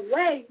wither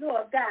away,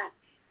 Lord God.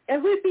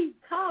 And we'd be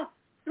tossed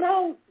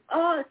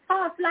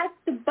like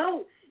the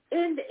boat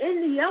in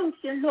the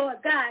ocean, Lord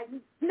God,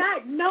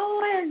 not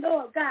knowing,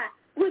 Lord God,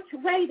 which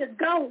way to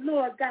go,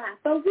 Lord God.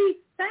 But we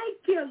thank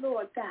you,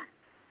 Lord God.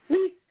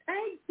 We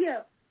thank you.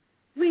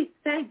 We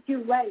thank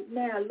you right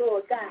now,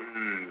 Lord God,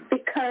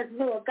 because,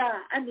 Lord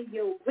God, under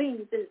your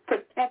wings is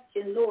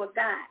protection, Lord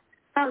God.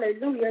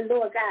 Hallelujah,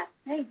 Lord God.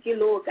 Thank you,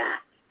 Lord God,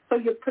 for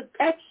your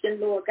protection,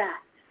 Lord God.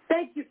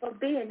 Thank you for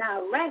being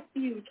our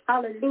refuge,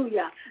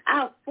 hallelujah,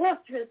 our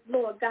fortress,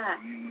 Lord God.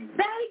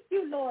 Thank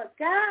you, Lord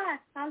God,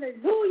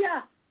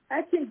 hallelujah.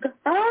 I can go,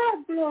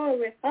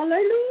 glory,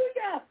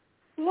 hallelujah.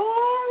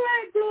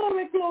 Glory,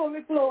 glory,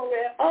 glory, glory,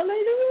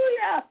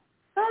 hallelujah.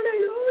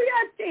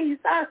 Hallelujah,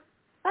 Jesus.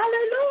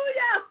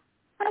 Hallelujah.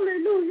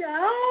 Hallelujah.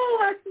 Oh,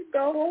 I can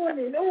go on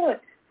and on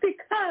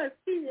because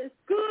he is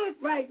good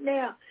right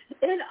now.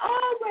 And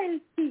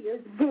always he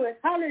is good.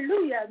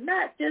 Hallelujah.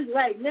 Not just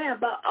right now,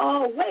 but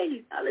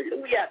always.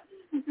 Hallelujah.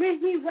 When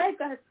he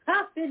wakes us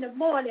up in the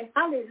morning,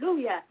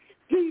 hallelujah,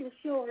 he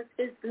assures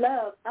his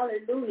love.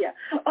 Hallelujah.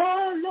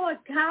 Oh, Lord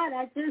God,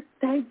 I just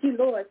thank you,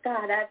 Lord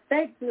God. I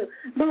thank you,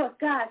 Lord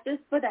God,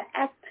 just for the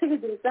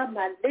activities of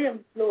my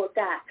limbs, Lord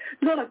God.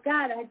 Lord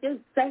God, I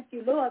just thank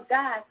you, Lord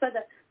God, for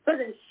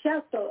the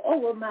shelter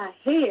over my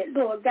head,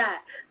 Lord God.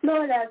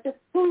 Lord, the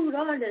food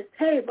on the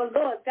table,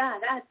 Lord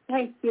God, I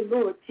thank you,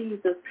 Lord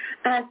Jesus.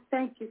 I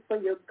thank you for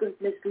your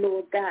goodness,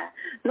 Lord God.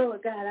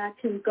 Lord God, I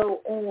can go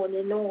on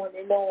and on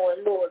and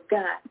on, Lord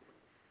God,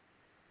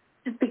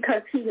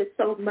 because he is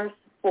so merciful.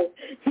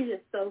 He is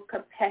so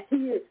compassionate.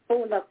 He is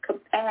full of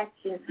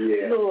compassion,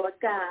 Lord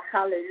God.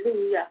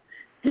 Hallelujah.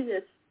 He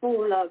is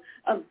full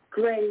of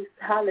grace.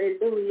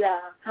 Hallelujah.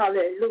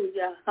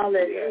 Hallelujah.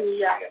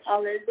 Hallelujah.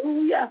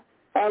 Hallelujah.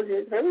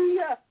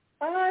 Hallelujah.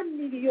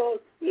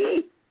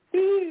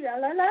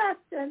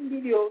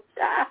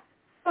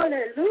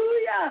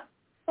 Hallelujah.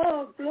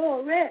 Oh,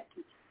 glory.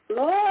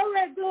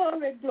 Glory,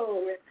 glory,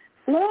 glory.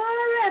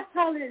 Glory,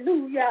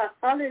 hallelujah,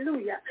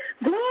 hallelujah.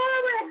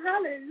 Glory,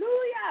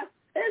 hallelujah.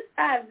 It's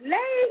I've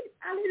laid,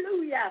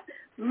 hallelujah,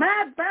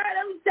 my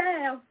burdens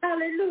down,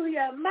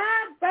 hallelujah.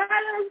 My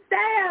burdens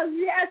down,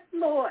 yes,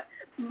 Lord.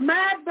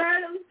 My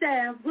burdens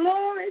down.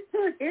 Glory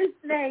to his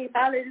name,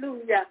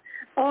 hallelujah.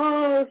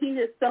 Oh, he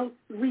is so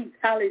sweet,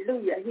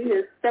 hallelujah. He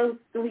is so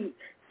sweet.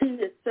 He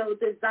is so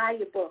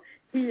desirable.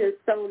 He is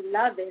so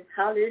loving.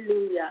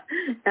 Hallelujah.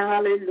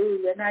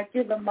 Hallelujah. And I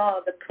give him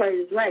all the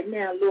praise right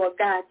now, Lord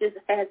God. Just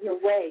have your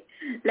way.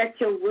 Let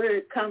your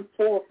word come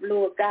forth,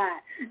 Lord God.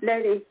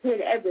 Let it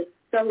hit every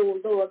soul,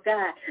 Lord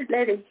God.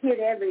 Let it hit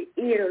every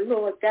ear,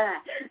 Lord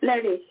God.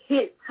 Let it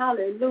hit,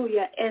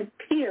 hallelujah, and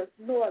pierce,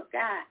 Lord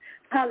God.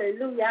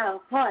 Hallelujah,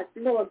 our hearts,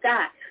 Lord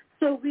God.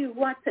 So we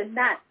want to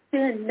not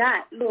sin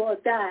not, Lord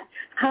God.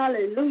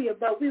 Hallelujah.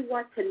 But we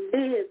want to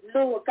live,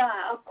 Lord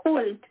God,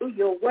 according to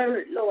your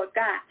word, Lord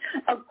God,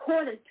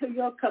 according to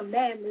your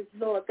commandments,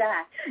 Lord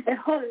God. And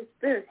Holy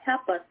Spirit,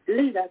 help us,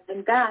 lead us,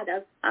 and guide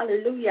us.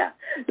 Hallelujah.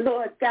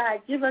 Lord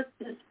God, give us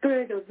the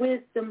spirit of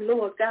wisdom,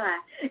 Lord God,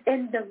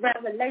 in the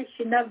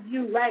revelation of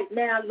you right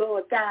now,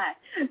 Lord God.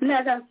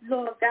 Let us,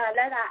 Lord God,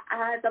 let our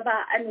eyes of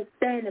our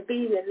understanding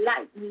be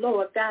enlightened,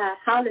 Lord God.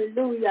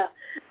 Hallelujah.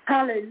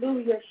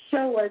 Hallelujah.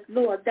 Show us,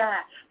 Lord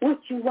God, what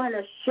you want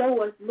to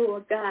show us,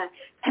 Lord God.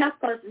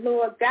 Help us,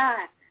 Lord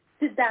God,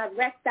 to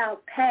direct our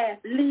path.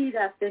 Lead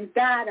us and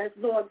guide us,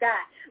 Lord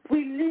God.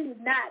 We lean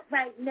not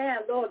right now,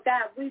 Lord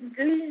God. We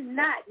lean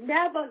not,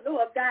 never,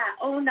 Lord God,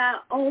 on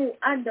our own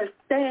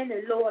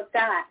understanding, Lord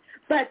God,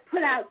 but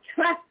put our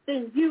trust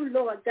in you,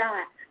 Lord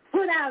God.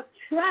 Put our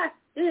trust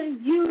in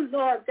you,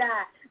 Lord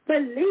God.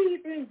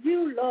 Believe in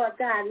you, Lord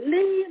God.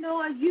 Lean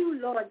on you,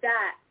 Lord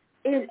God,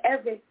 in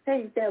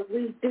everything that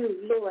we do,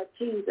 Lord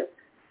Jesus.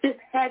 Just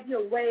have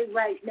your way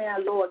right now,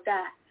 Lord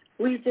God.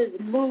 We just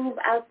move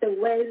out the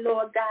way,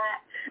 Lord God.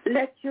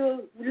 Let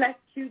you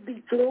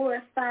be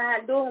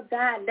glorified, Lord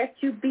God. Let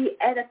you be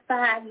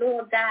edified,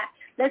 Lord God.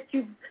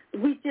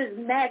 We just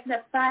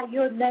magnify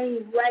your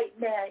name right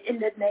now in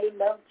the name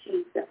of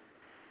Jesus.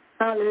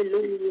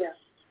 Hallelujah.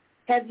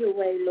 Have your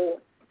way,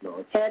 Lord.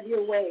 Lord. Have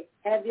your way.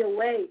 Have your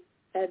way.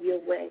 Have your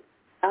way.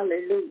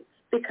 Hallelujah.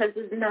 Because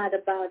it's not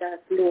about us,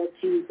 Lord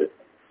Jesus.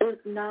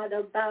 It's not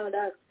about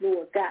us,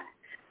 Lord God.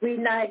 We're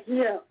not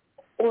here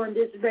on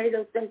this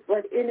radio thing,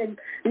 but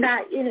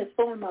not in a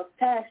form of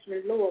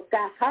passion, Lord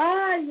God.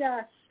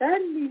 Hallelujah,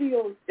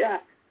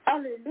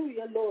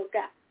 Lord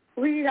God.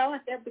 We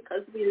are here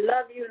because we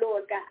love you,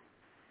 Lord God.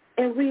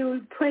 And we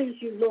praise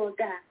you, Lord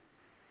God.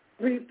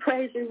 We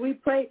praise you. We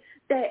pray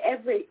that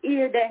every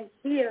ear that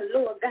hear,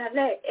 Lord God,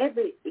 let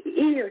every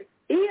ear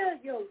hear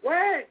your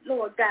word,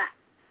 Lord God.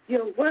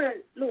 Your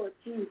word, Lord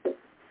Jesus.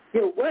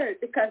 Your word,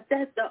 because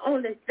that's the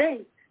only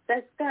thing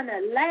that's going to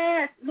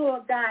last,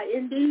 Lord God,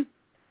 in these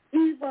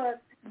evil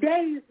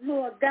days,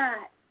 Lord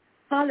God.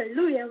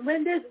 Hallelujah. And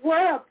when this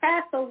world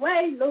pass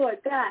away,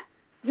 Lord God,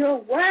 your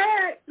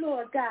word,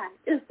 Lord God,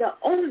 is the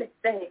only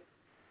thing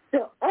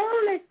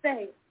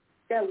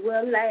that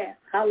will last.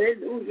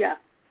 Hallelujah.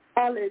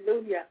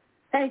 Hallelujah.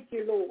 Thank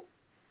you, Lord.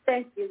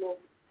 Thank you, Lord.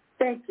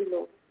 Thank you,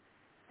 Lord.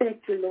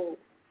 Thank you, Lord.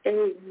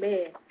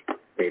 Amen.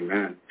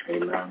 Amen.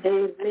 Amen.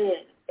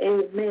 Amen.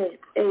 Amen.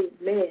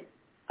 Amen.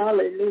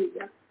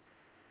 Hallelujah.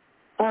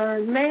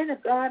 Man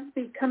of God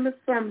be coming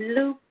from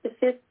Luke, the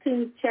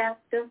 15th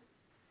chapter.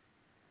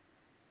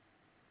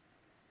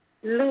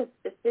 Luke,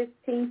 the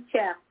 15th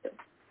chapter.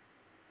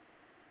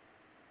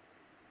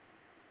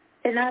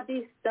 And I'll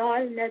be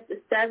starting at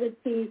the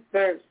 17th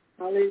verse.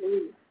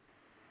 Hallelujah.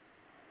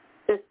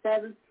 The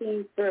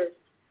 17th verse.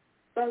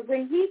 But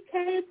when he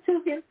came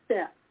to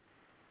himself,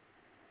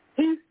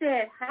 he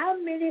said, how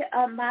many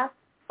of my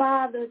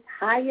father's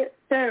hired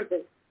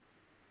servants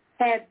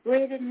had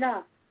bread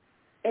enough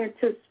and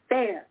to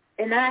spare,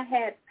 and I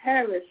had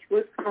perished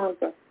with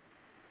hunger?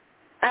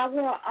 I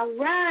will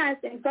arise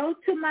and go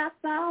to my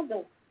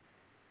father,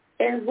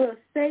 and will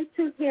say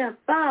to him,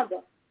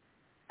 Father,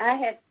 I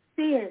have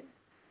sinned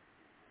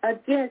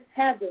against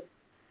heaven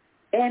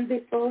and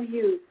before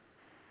you,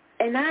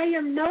 and I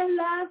am no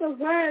longer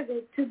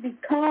worthy to be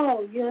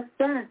called your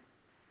son.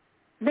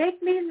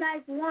 Make me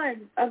like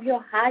one of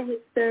your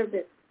hired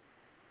servants.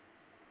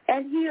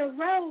 And he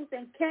arose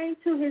and came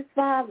to his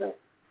father.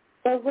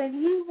 But when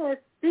he was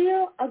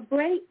still a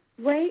great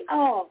way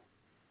off,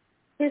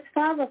 his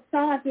father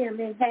saw him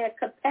and had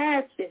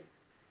compassion,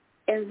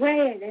 and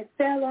ran and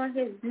fell on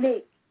his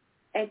neck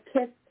and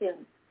kissed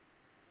him.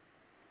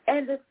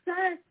 And the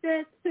son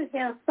said to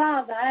him,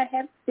 Father, I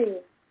have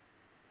sinned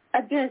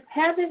against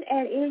heaven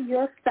and in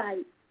your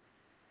sight,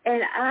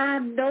 and I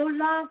am no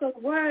longer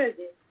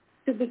worthy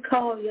to be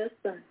called your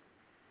son.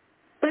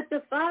 But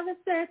the father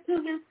said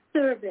to his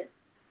servant,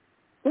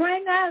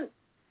 bring out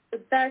the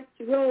best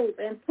robe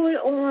and put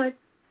it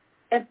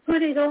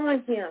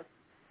on him,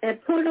 and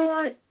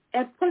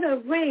put a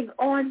ring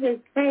on his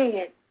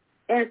hand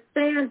and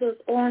sandals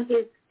on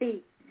his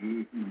feet.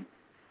 Mm-hmm.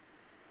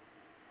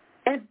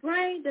 And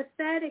bring the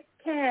fatted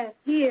calf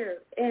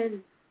here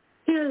and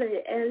kill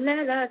it, and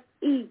let us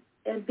eat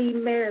and be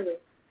merry.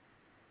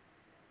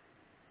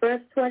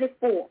 Verse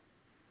 24.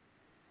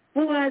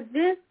 For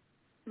this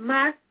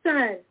my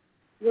son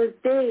was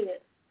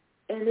dead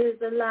and is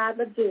alive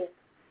again.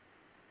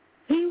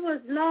 He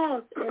was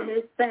lost and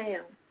is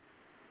found,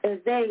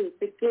 and they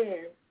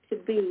began to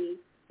be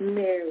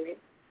merry.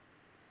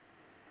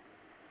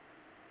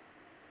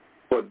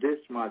 For this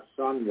my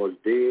son was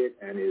dead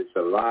and is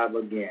alive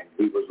again.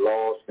 He was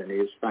lost and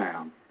is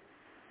found.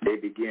 They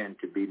began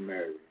to be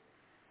merry.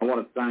 I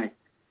want to thank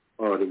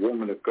the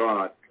woman of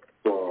God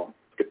for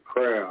the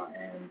prayer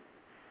and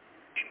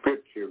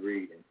scripture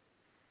reading.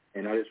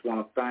 And I just want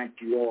to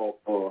thank you all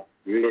for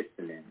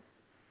listening.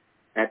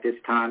 At this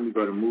time, we're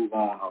going to move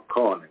on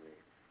accordingly.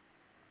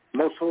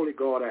 Most holy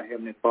God, our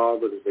Heavenly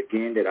Father, is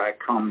again that I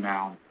come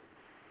now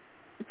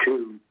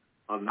to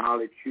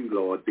acknowledge you,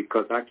 Lord,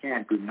 because I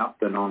can't do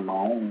nothing on my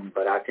own,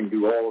 but I can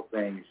do all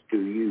things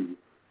through you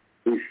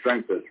who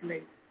strengthens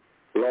me.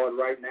 Lord,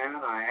 right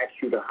now, I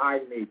ask you to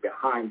hide me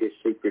behind this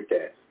secret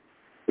desk.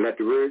 Let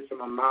the words of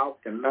my mouth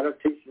and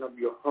meditation of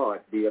your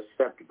heart be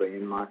acceptable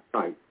in my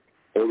sight.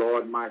 O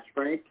Lord, my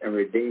strength and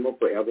redeemer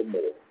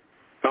forevermore.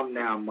 Come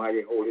now,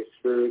 mighty Holy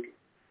Spirit,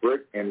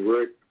 work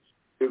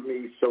through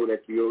me so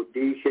that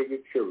these your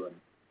children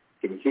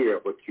can hear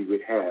what you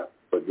would have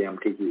for them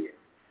to hear.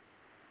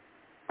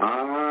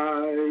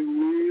 I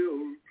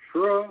will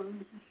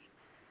trust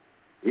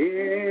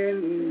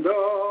in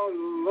the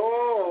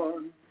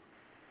Lord.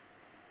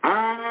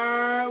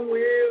 I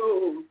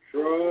will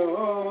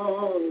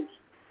trust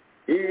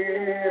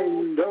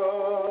in the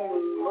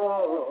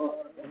Lord.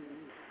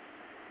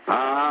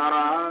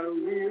 I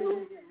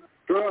will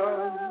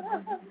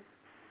trust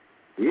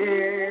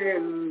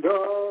in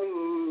the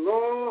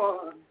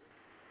Lord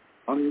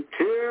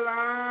until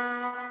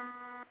I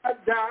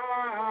die.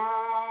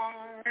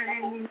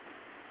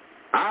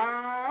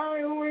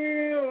 I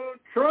will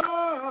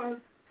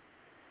trust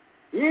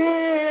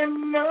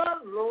in the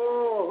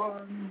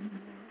Lord.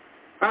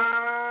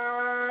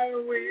 I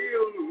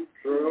will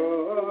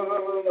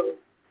trust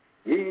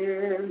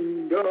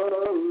in the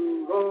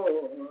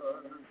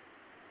Lord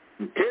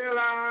until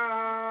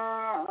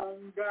I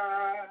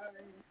die.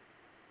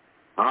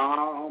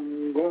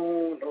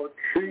 gonna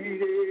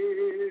treat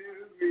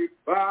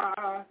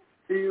everybody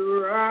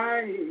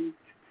right.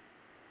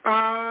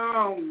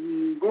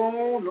 I'm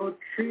gonna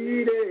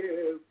treat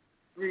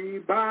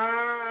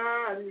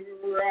everybody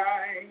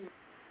right.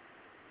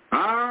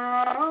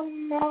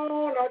 I'm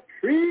gonna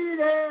treat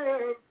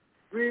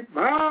everybody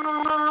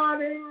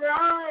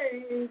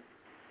right.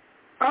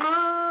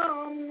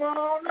 I'm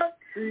gonna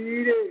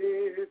treat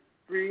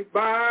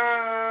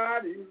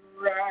everybody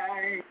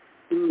right.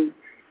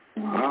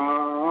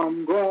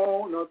 I'm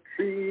gonna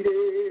treat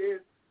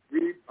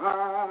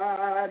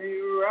everybody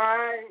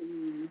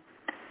right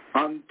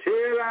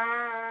until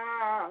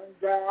I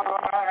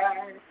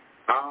die.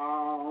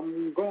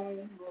 I'm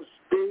gonna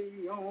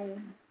stay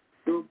on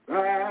the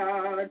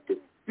battlefield.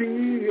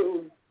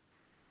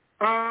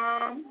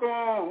 I'm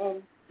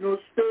gonna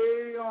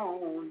stay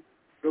on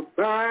the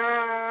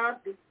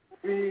battlefield.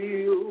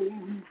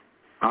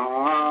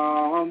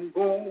 I'm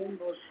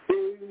gonna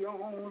stay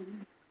on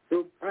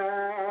the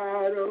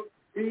battlefield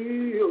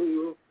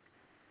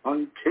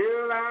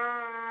until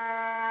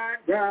I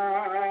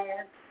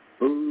die.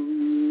 Who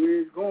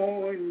is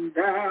going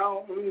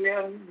down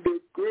in the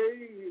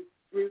grave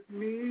with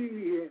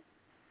me?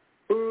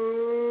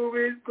 Who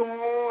is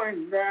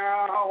going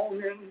down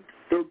in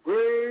the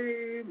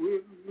grave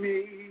with me?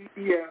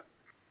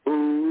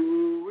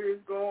 Who is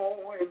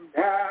going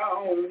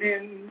down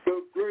in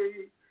the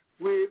grave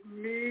with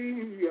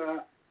me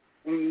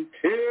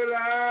until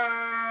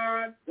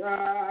I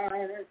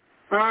die?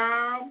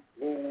 I'm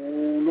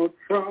gonna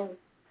trust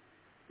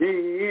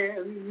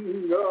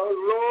in the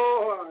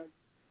Lord.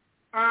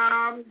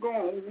 I'm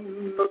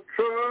gonna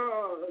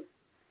trust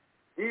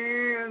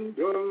in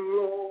the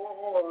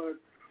Lord.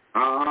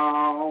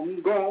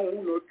 I'm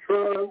gonna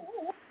trust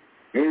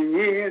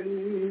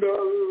in the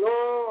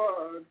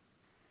Lord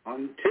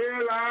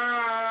until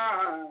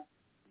I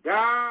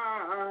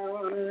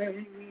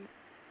die.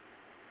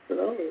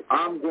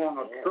 I'm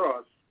gonna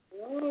trust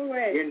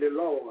in the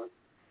Lord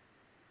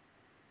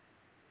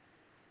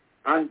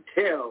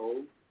until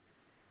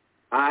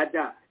I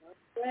die.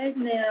 Right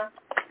now.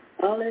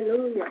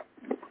 Hallelujah.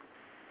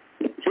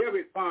 Here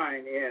we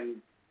find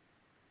in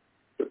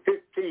the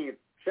 15th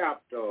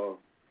chapter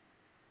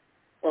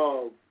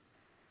of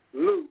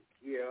Luke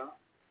here,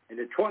 in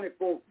the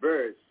 24th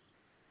verse,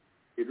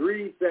 it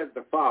reads as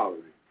the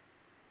following.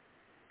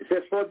 It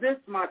says, "For this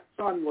my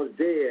son was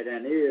dead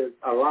and is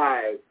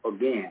alive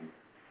again.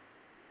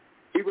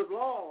 He was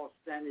lost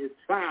and is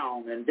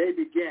found, and they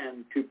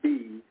began to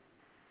be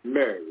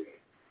merry."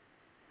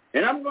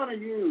 And I'm going to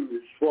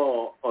use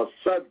for a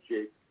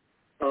subject,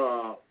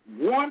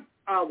 once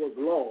I was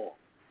lost,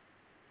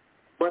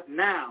 but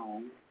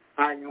now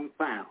I am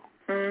found.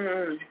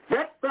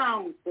 That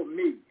sounds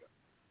familiar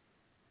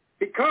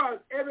because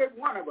every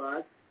one of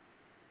us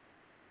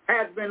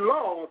has been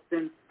lost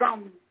in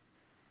some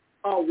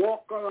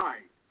walk of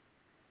life.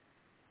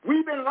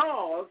 We've been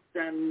lost,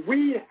 and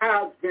we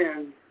have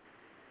been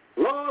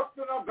lost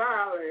in a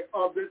valley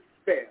of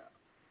despair.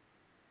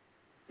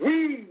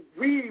 We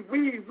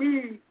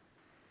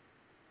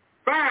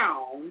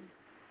found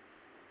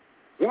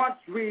once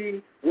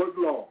we was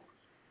lost.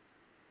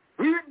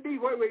 We wouldn't be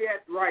where we're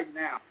at right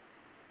now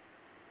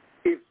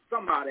if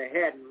somebody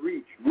hadn't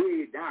reached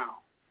way down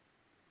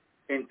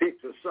and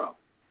picked us up.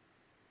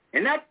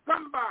 And that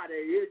somebody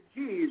is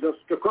Jesus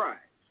the Christ,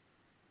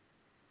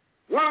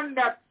 one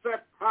that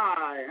sits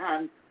high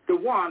and the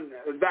one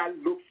that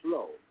looks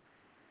low.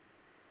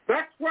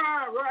 That's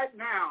why right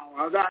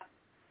now that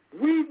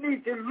we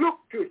need to look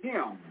to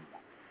him,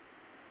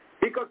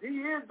 because he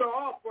is the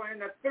author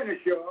and the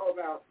finisher of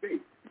our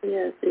faith.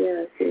 Yes.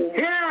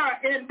 Here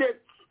in this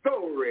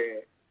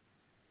story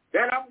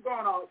that I'm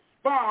going to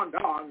expound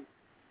on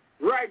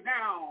right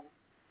now,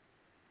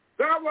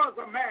 there was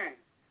a man,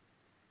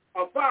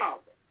 a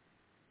father,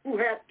 who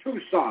had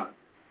two sons.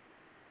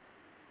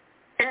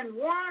 And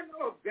one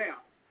of them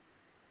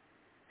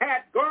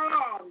had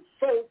gone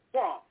so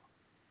far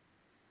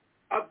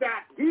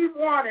that he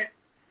wanted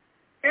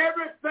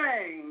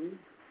everything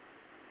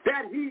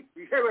that he,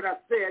 you hear what I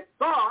said,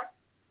 thought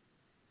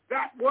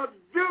that was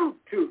due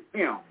to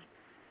him.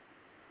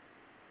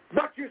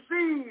 But you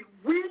see,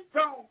 we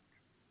don't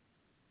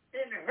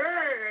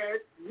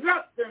inherit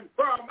nothing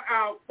from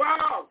our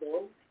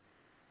fathers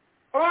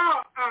or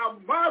our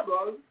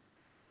mothers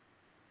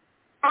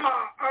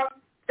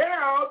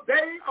until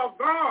they are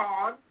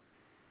gone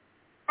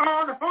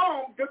on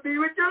home to be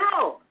with the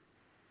Lord,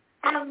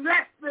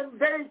 unless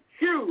they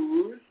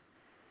choose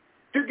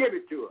to give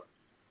it to us.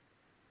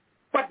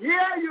 But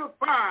here you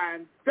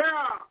find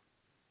there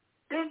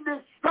in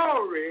this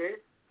story,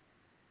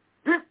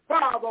 this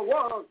father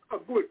was a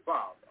good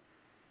father.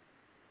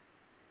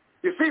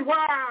 You see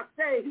why I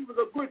say he was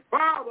a good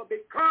father?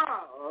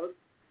 Because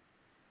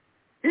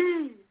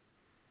he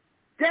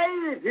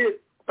gave his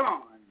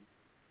son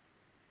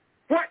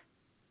what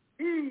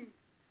he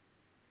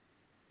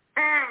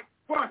had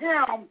for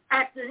him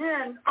at the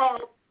end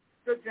of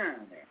the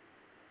journey.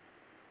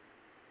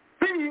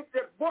 See,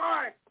 the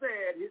boy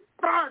said, his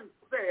son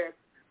said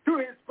to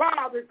his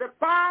father, the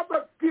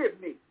Father, give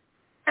me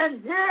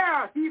And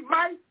here he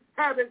might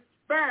have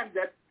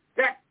expanded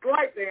that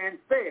slightly and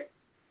said,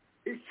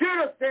 he should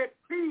have said,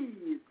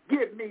 please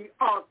give me,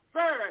 or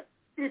sir,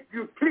 if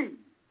you please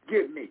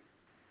give me.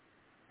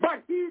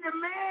 But he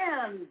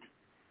demands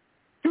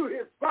to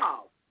his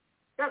father.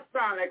 That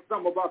sounds like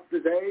some of us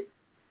today.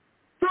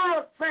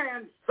 Still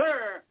saying,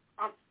 sir,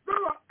 or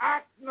still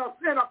asking us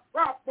in a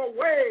proper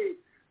way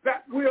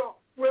that will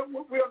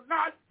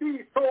not be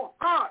so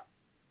hard.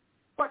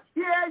 But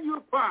here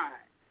you find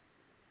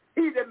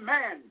he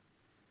demands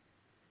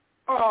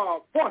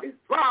for his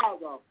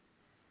father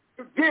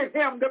to give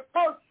him the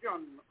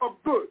portion of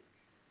goods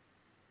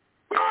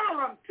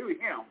foreign to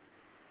him.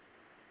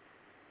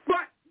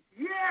 But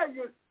here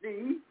you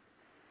see,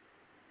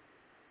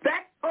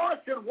 that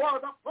portion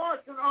was a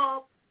portion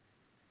of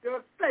the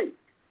estate.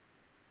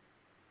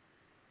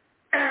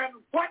 And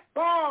what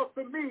falls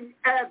to me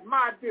as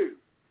my due,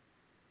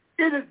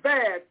 it is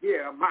bad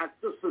here, my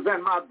sisters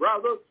and my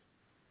brothers,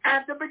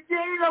 at the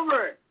beginning of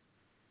earth,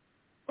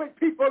 when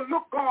people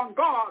look on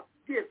God's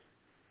gifts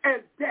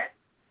as debt.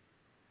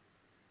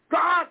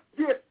 God's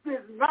gift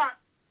is not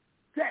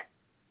debt.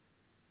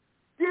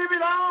 Give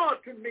it all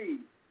to me.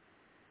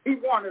 He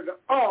wanted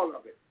all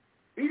of it.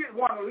 He didn't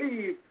want to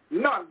leave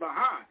none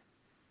behind.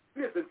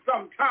 Listen,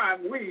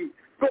 sometimes we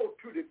go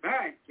to the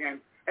bank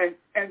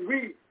and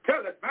we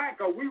tell the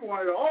banker we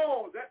wanted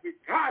all that we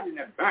got in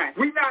the bank.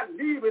 We're not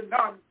leaving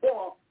none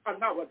for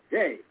another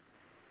day.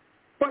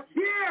 But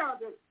here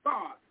the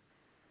son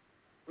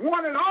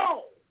wanted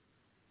all.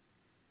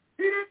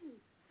 He didn't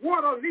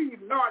want to leave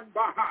none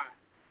behind.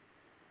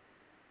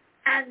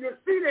 And you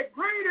see, the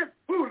greatest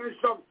foolish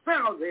of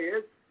sinners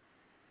is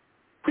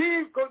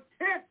being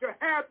content to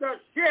have their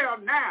share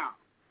now,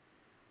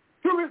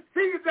 to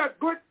receive the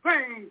good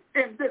things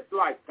in this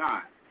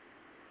lifetime.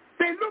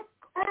 They look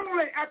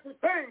only at the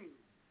things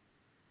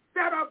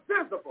that are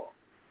visible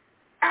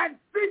and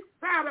seek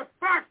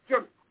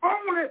satisfaction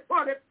only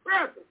for the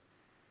present,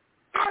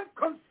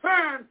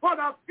 unconcerned for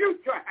the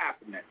future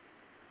happiness.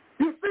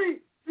 You see,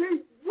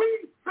 we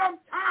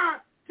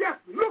sometimes just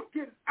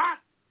looking at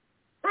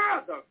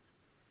further,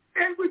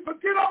 and we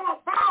forget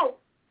all about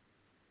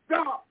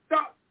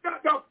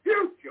the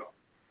future.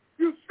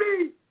 You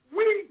see,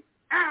 we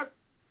as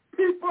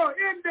people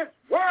in this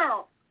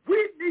world,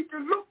 we need to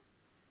look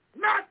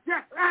not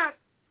just at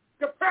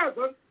the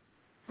present,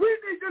 we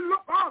need to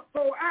look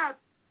also at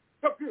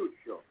the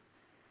future.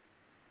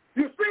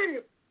 You see,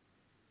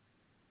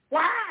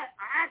 why,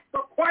 I asked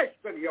a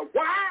question here,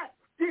 why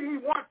did he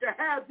want to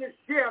have this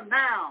share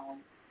now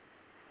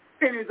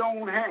in his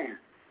own hand?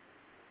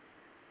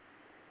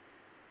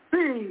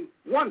 See,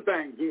 one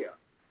thing here,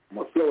 I'm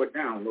going to slow it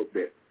down a little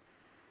bit.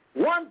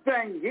 One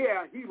thing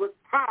here, he was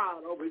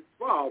tired of his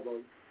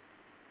father's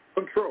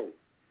control.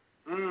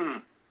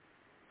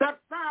 That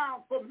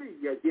sounds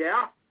familiar,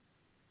 yeah?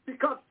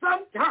 Because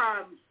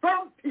sometimes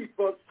some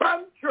people,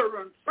 some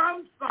children,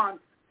 some sons,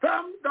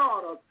 some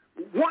daughters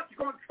want to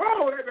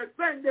control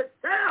everything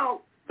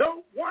themselves,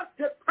 don't want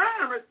their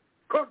parents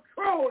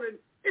controlling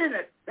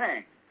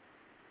anything.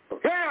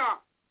 Here,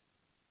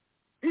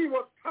 he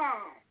was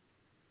tired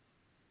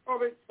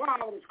of his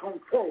father's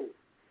control.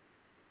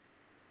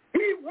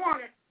 He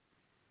wanted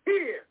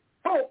his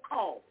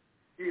so-called,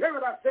 you hear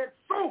what I said,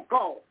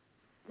 so-called,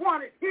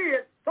 wanted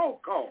his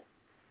so-called,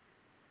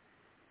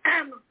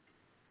 and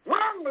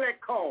wrongly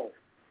called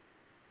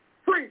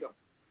freedom.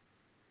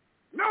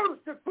 Notice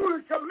the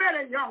foolish of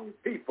many young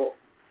people.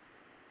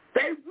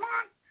 They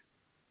want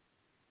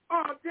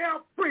their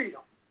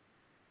freedom.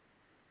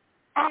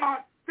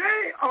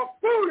 They are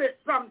foolish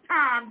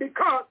sometimes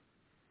because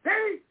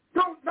they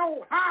don't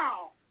know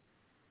how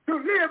to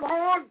live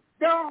on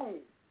their own.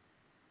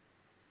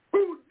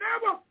 Who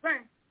never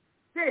think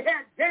they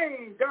had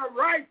gained their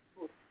right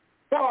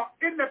for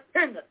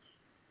independence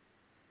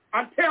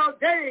until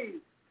they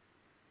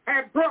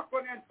had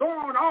broken and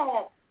thrown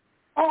off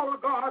all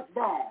of God's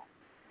bonds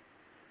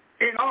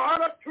in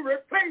order to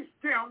replace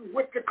them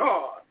with the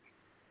cause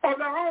of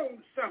their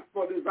own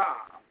sinful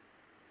desire.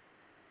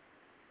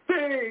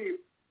 See,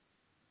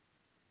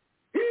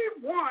 he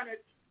wanted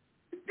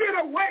to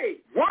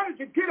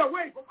get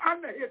away from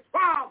under his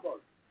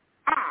father's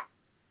eye.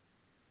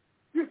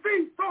 You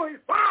see, so his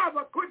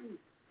father couldn't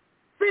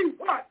see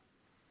what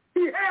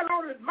he had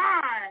on his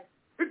mind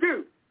to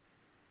do.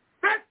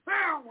 That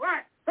sounds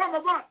like some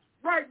of us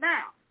right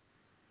now.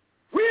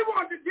 We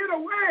want to get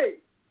away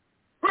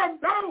from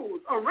those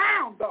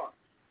around us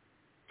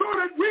so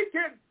that we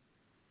can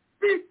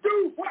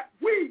do what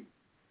we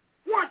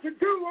want to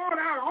do on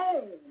our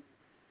own,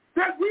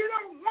 that we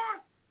don't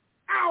want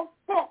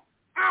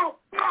our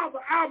father,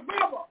 our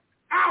mother,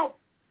 our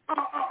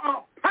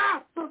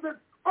pastors, and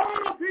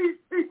all of these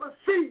people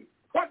see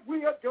what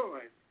we are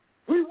doing.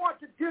 We want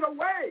to get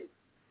away.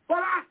 But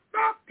I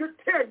stop to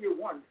tell you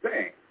one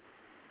thing.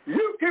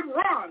 You can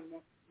run,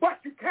 but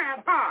you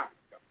can't hide.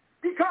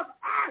 Because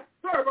I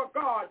serve a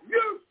God,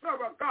 you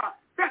serve a God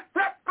that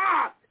sits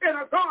high and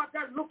a God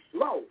that looks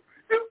low.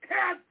 You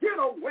can't get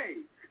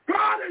away.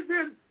 God is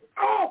in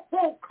all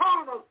four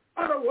corners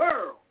of the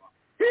world.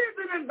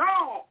 He's in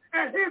all,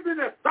 and and his in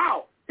the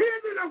south, his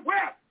in the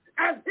west,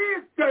 and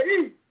his the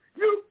east.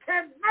 You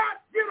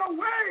cannot get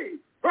away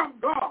from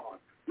God.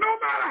 No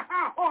matter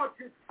how hard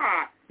you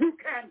try, you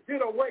can't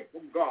get away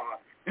from God.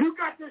 You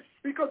got to,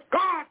 because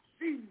God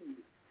sees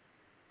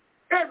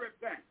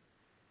everything.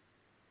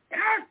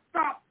 And I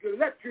stop to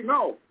let you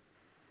know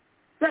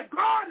that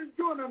God is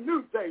doing a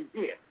new thing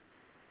here.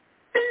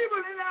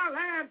 Even in our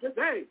land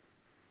today,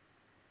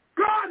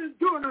 God is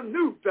doing a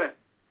new thing.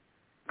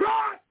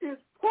 God is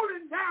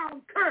pulling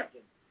down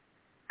curtains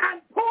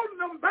and pulling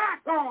them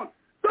back on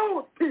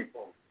those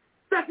people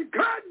that the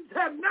curtains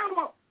have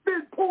never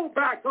been pulled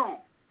back on.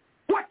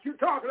 What you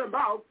talking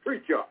about,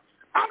 preacher?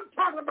 I'm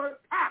talking about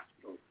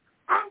pastors.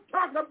 I'm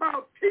talking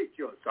about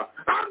teachers.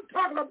 I'm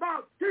talking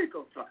about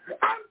deacons.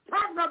 I'm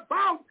talking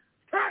about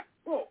church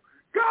folk.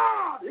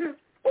 God is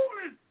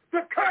pulling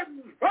the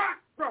curtains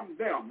back from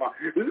them,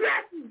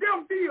 letting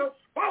them be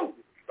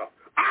exposed.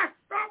 I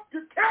stop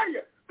to tell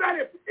you that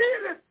if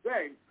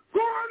anything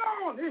going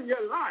on in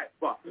your life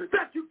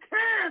that you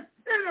can't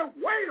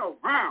wait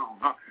around,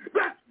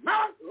 that's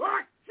not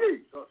like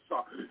Jesus,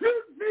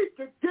 you need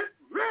to get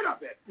rid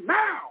of it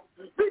now,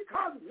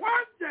 because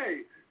one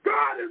day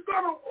God is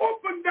going to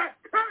open that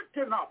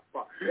curtain up,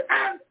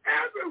 and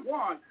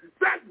everyone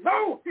that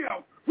know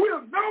him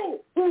will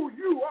know who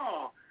you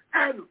are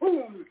and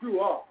whom you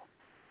are.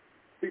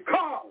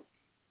 Because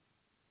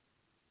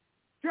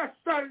just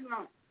saying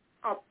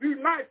a few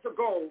nights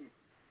ago,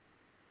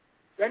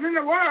 that in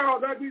the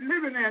world that we're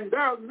living in,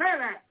 there's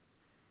many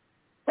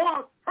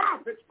false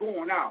prophets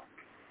going out.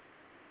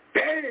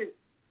 They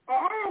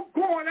are all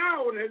going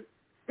out and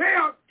they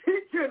are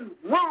teaching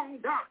wrong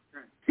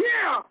doctrine.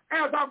 Here,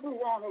 as I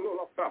move on a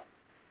little further,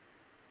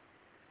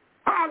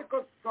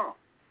 Prodigal son,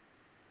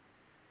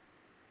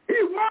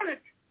 he wanted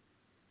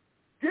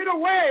to get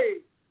away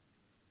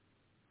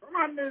from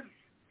under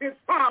his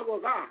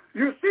father's eye.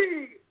 You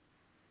see,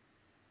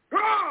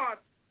 God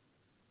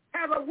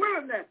has a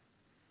willingness.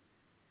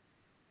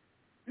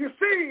 You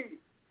see,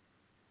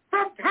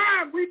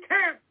 sometimes we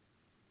can't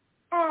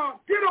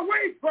get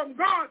away from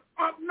God's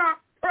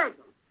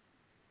omnipresence.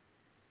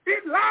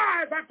 It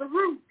lies at the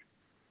root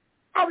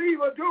of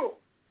evildoers.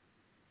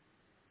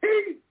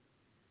 He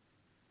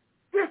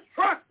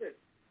distrusted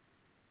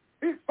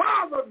his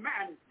father's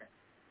management.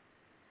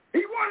 He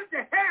wanted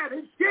to have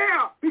his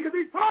share because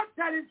he thought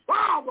that his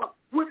father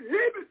would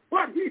limit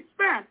what he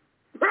spent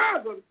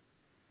present,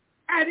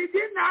 and he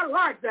did not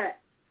like that.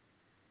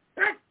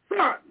 That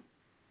son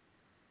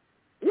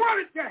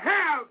wanted to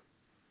have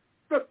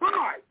the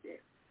authority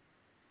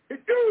to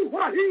do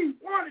what he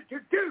wanted to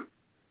do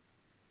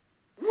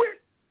with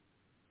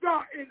the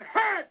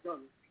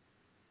inheritance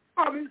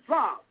of his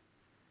father.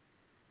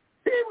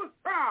 He was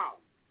proud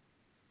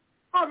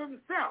of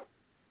himself,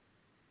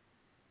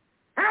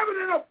 having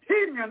an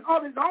opinion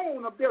of his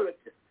own ability.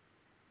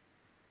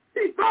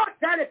 He thought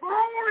that if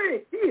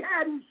only he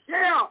had his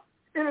share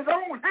in his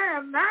own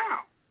hand now,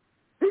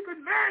 he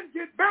could manage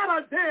it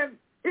better than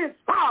his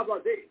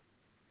father did,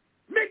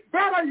 make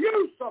better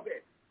use of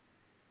it.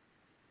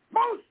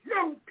 Most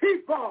young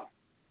people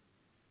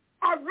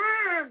are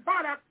run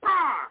by the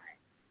pride,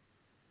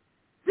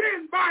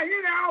 then by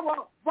any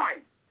other vice,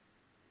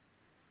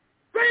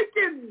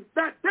 thinking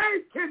that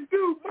they can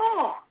do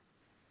more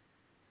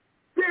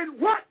than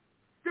what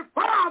the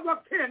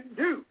father can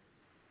do.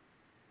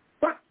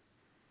 But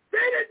he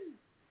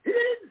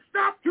didn't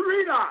stop to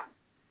realize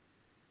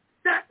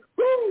that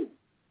who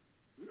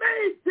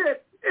made this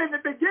in the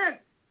beginning?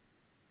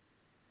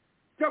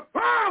 The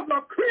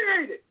Father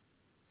created,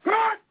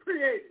 God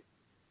created,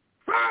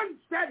 sons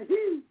that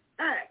he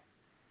had.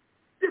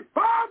 The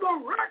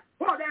Father worked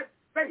for that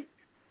space.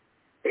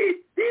 He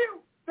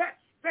filled that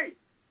space.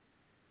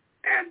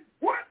 And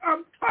what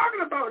I'm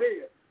talking about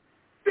is,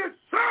 the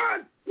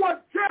Son was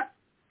just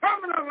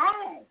coming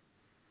along,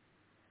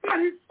 but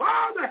his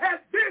Father had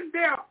been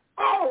there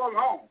all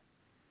along.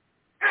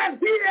 And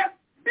he had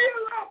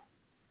built up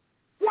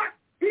what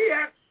he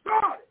had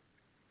started.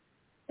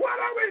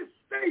 Whatever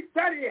state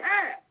that he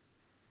had,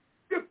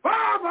 the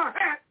Father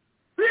had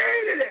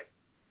created it.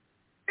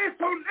 And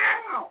so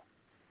now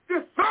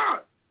the Son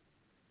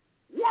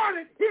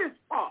wanted his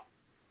part.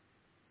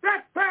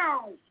 That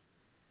sounds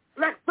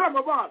like some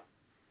of us.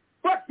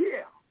 But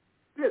here,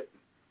 listen,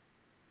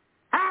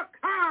 how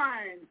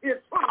kind his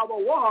Father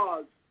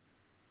was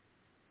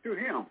to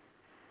him.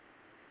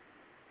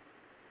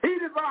 He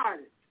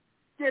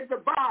did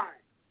divide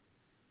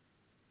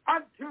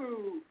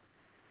unto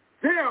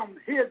them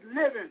his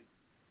living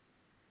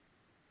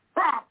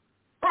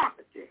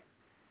property.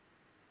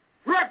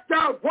 Worked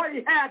out what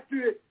he had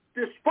to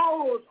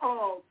dispose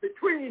of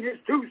between his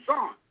two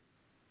sons.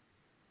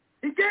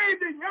 He gave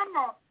the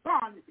younger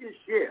son his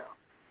share.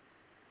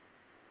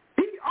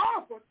 He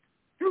offered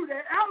to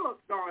the elder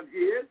son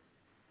his,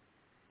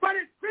 but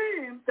it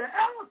seems the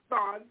elder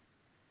son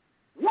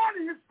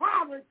wanted his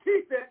father to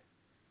keep it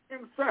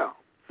himself.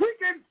 We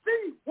can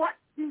see what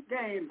he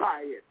gained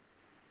by it.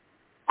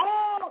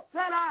 All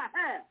that I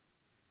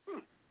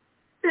have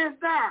is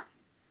that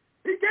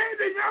he gave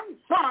the young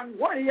son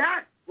what he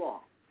asked for.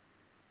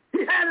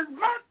 He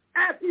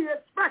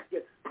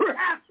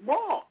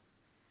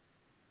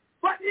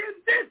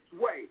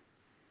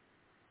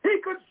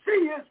could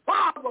see his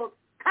father's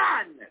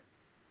kindness,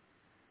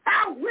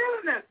 how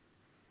willingness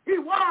he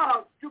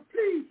was to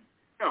please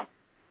him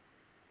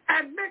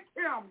and make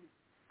him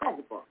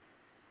comfortable.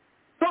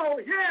 So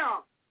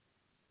here,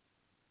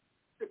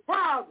 the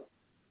father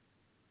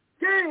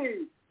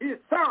gave his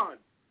son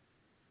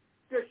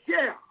the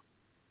share.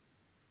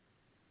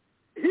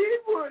 He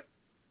would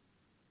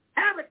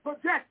have it for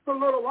just a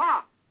little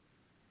while.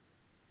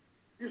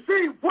 You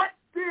see, what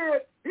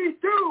did he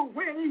do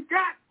when he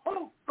got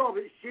hold of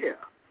his share?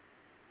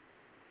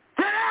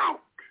 Get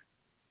out!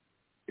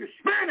 You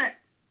spent it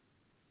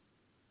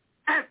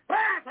as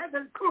fast as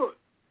he could.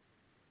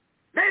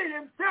 Made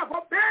himself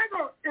a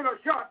beggar in a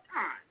short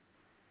time.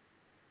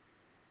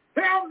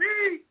 Tell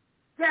me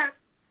that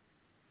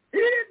he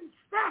didn't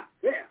stop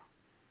there.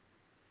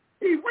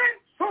 He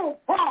went so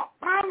far,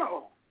 my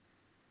Lord,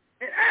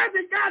 and as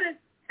he got his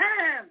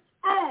hands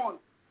on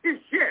his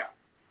share,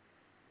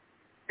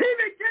 he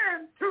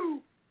began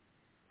to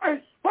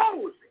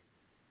expose it.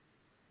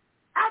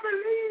 I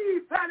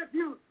believe that if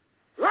you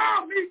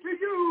allow me to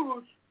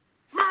use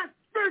my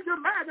spiritual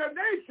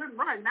imagination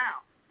right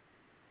now,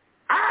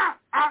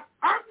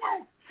 I'm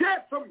going to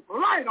shed some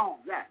light on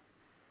that.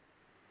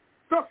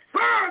 The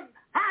son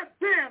had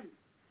been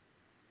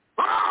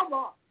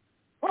father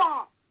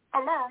for a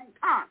long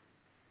time.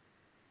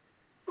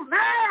 So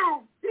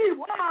now he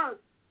was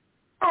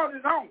on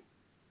his own.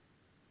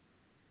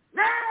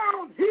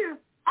 Now his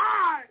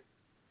eyes,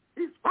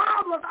 his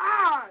father's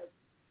eyes,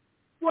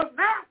 was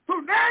not. So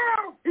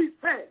now he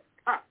said,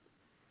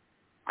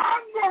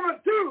 I'm going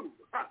to do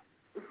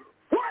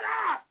what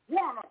I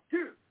want to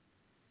do.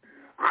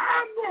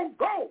 I'm going to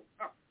go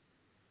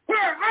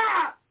where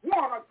I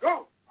want to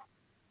go.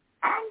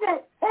 I'm going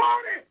to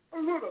party a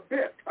little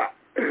bit.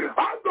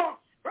 I'm going to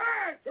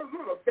smash a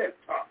little bit.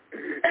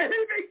 And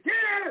he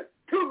began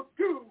to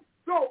do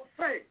those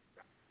things.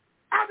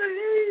 I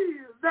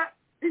believe that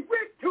he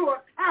went to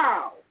a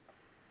town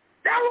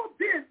that was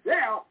been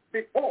there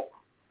before.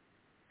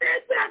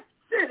 In that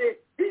city,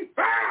 he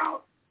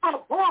found a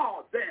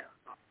bar there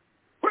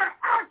where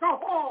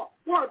alcohol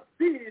was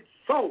being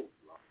sold.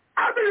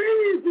 I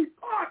believe he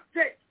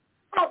partaked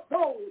of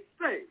those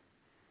things.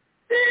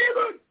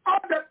 Even on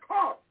the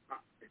cross,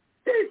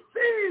 he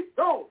sees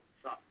those.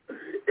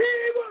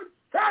 Even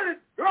selling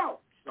drugs.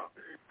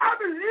 I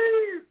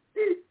believe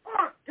he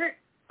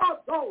partaked of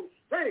those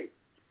things.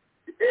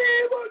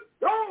 Even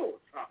those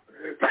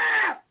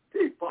bad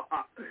people.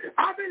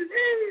 I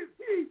believe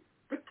he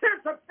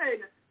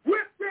participated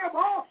with them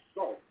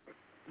also.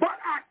 But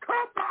I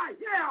come by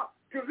here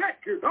to let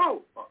you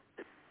know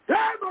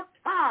there's a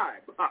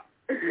time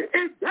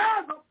and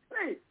there's a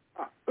place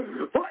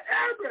for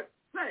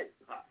everything.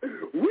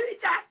 We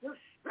got to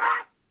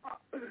stop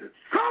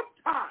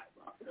sometime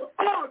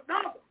or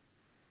another.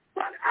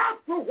 But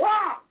after a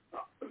while,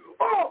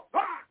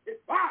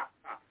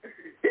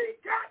 he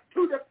got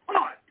to the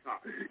point.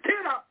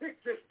 Can I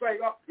pick this thing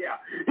up here?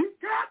 He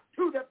got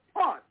to the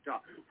point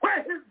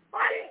where his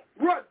money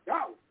runs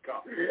out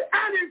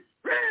and his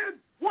friends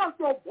was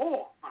no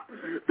more.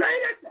 They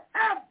didn't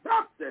have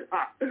nothing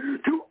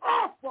to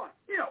offer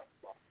him.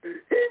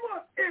 He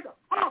was in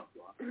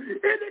hunger. And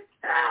it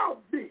tells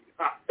me,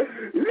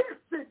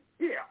 listen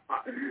here,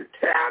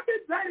 tell me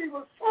that he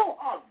was so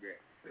hungry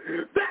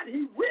that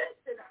he went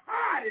and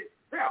hid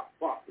himself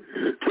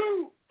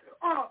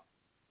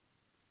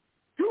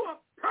to a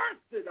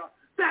person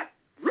that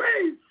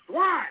raised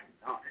swine,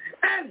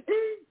 and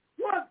he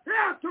was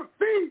there to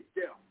feed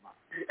them.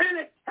 And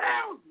it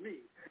tells me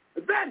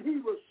that he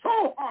was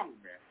so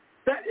hungry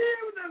that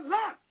even the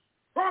lunch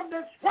from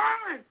the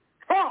swine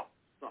cost,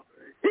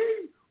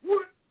 he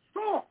was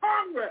so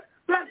hungry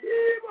that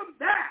even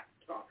that,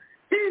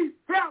 he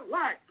felt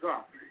like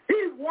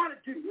he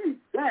wanted to eat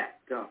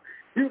that.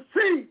 You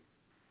see,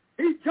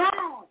 he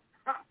John,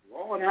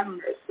 Lord have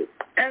mercy.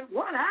 And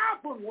what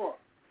happened was,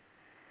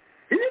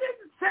 he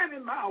didn't send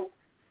him out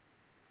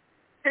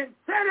and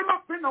set him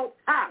up in no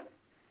palace.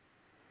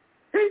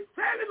 He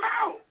sent him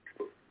out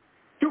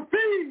to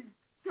feed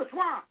the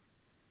swine.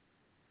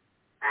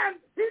 And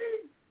he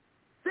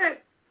said,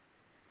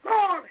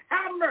 Lord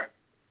have mercy,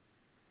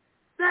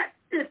 that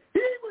if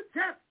he would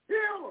just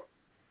fill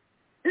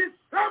his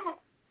stomach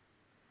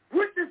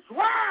with the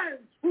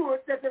swine's food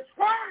that the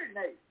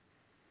swine ate,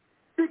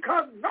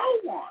 because no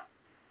one,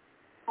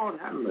 Lord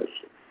have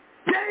mercy,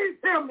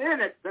 gave him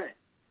anything.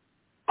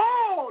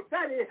 All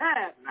that he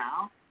had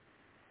now,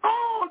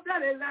 all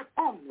that he left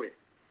home with,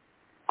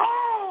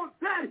 all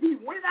that he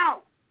went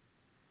out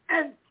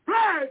and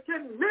splurged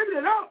and lived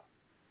it up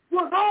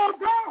was all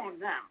gone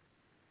now.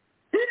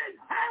 He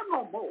didn't have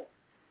no more.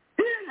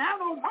 He didn't have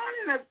no money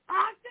in his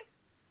pocket.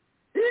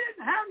 He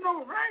didn't have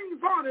no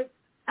rings on his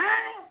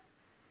hand.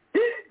 He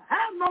didn't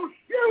have no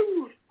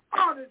shoes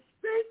on his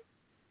feet.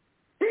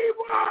 He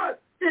was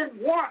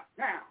in want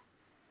now.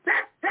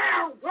 That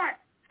sounds like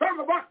some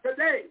of us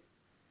today.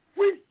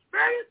 We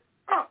spend it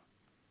up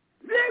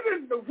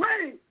living the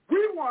way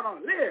we want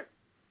to live.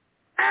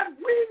 And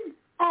we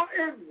are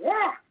in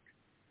want.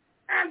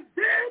 And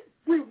then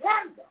we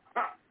wonder,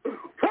 what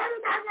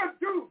am I going to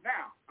do now?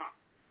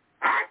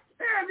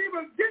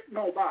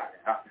 nobody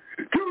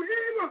to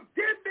even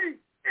give me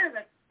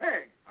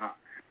anything.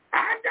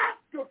 I got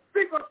to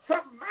figure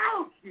something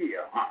out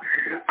here.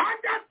 I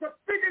got to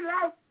figure it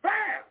out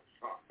fast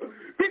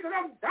because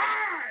I'm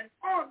dying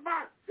on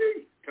my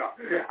feet.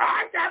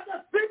 I got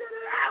to figure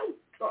it out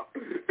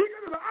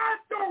because if I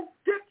don't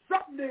get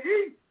something to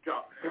eat,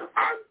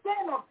 I'm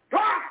going to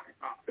die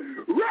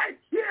right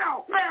here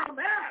where I'm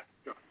at.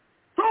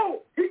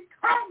 So he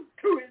comes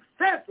to his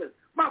senses,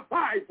 my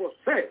Bible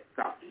says,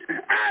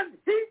 and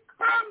he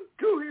comes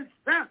to his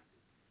senses,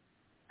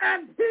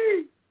 and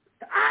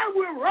I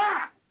will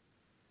rise,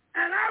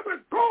 and I will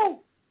go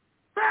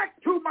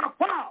back to my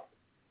father,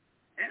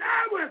 and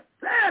I will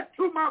say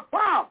to my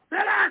father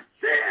that I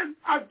sinned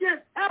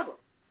against heaven,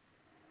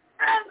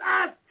 and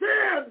I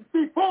sinned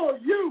before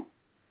you,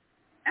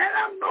 and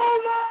I'm no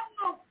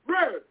longer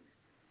worthy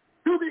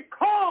to be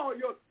called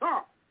your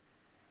son.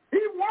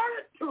 He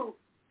wanted to,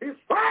 his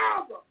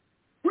father,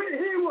 when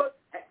he would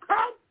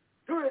come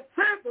to his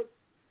senses,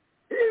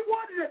 he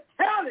wanted to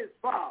tell his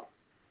father,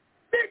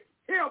 fix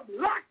him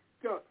like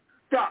the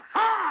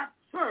hard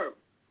servant.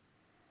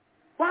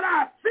 But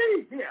I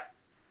see here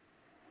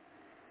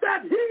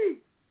that he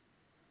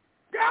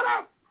got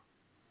up,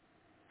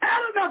 had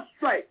enough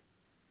strength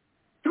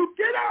to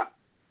get up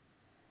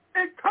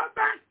and come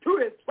back to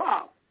his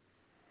father.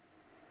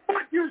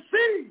 But you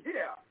see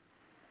here,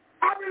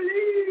 I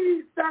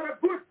believe that a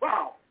good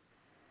father,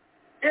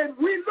 and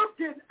we're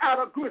looking at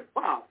a good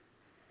father.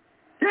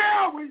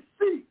 Here we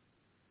see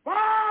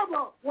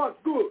father was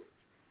good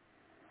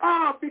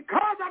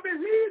because I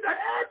believe that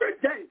every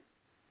day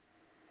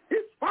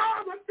his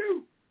father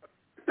knew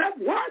that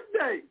one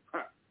day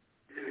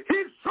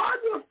his son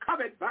was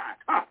coming back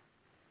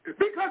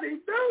because he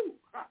knew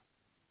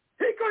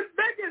he couldn't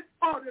make it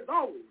on his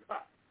own.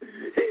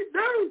 He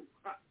knew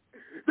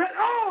that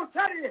all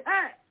that he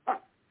had,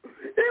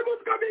 it was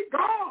going to be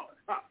gone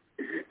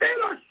in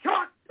a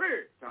short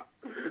period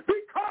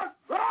because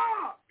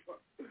God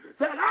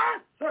that I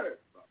serve,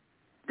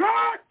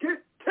 God can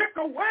take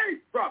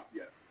away from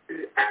you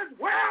as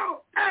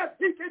well as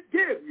he can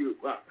give you.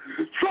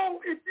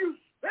 So if you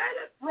said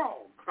it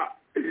wrong,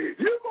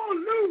 you're going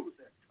to lose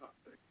it.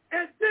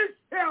 And this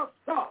hell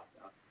son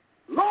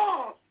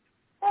lost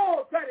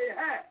all that he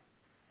had.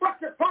 But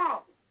the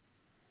father,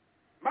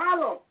 my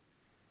Lord,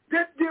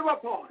 didn't give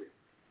up on him.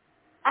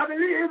 I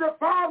believe the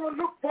father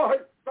looked for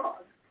his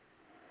son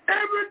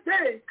every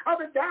day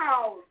coming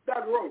down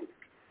that road.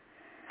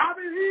 I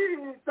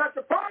believe that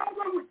the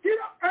father would get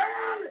up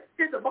early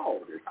in the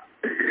morning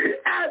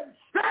and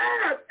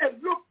stand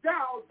and look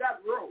down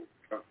that road,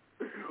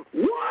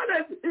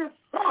 wanting his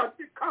son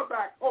to come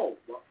back home.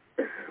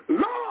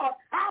 Lord,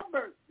 have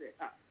mercy.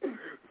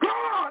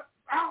 God,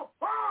 our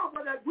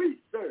Father that we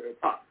serve,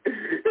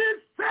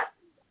 is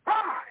setting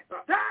high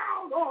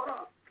down on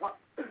us.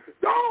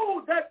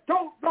 Those that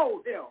don't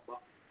know him,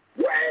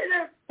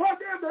 waiting for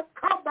them to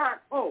come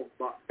back home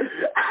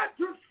and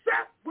to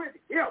sit with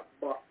him.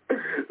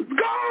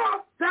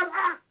 God that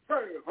I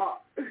serve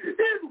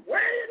is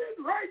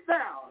waiting right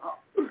now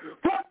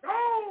for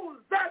those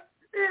that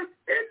is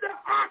in the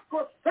ark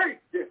of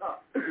safety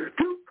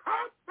to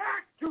come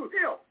back to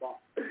him.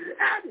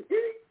 And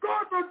he's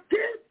going to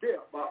give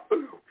them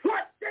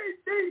what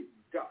they need.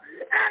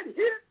 And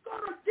he's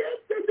going to give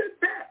them the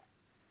best,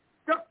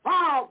 the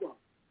Father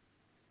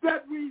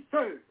that we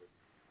serve.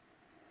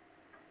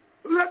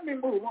 Let me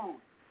move on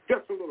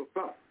just a little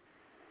further.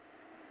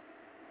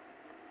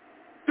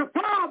 The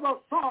Father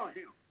saw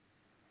him,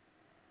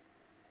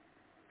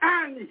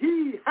 and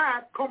he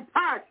had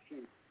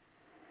compassion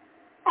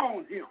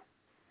on him.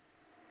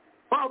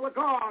 Father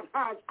God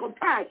has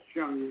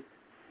compassion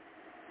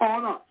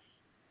on us.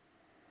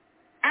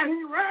 And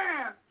he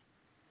ran,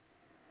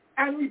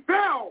 and he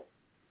fell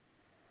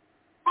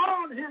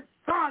on his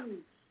son's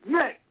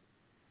neck,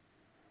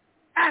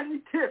 and he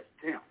kissed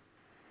him.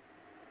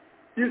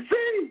 You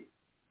see,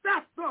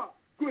 that's the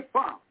good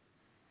father.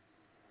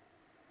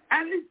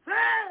 And he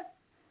said,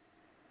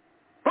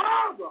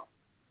 Father,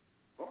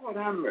 Lord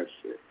have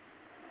mercy,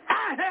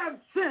 I have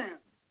sinned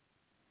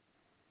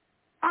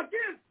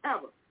against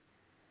heaven,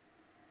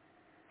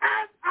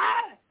 and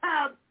I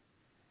have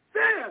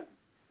sinned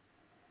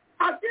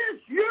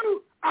against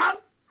you. I'm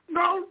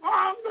no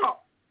longer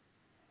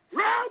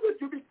rather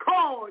to be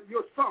called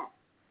your son.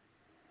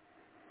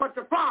 But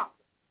the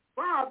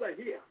Father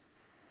here,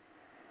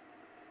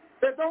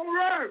 said, don't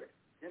worry,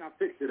 and I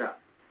fix it up.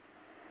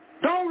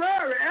 Don't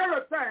worry,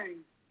 everything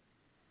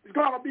is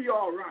going to be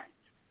all right.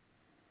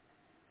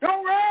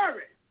 Don't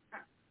worry,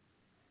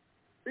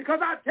 because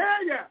I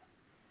tell you,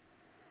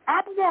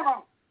 I'm going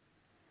to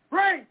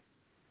bring,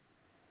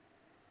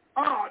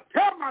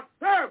 tell my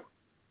servant,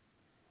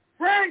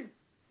 bring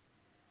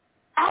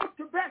out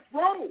the best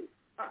robe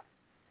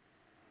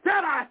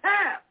that I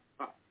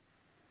have,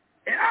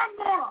 and I'm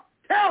going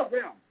to tell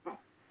them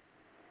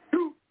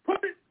to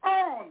put it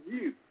on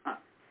you.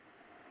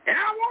 And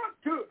I want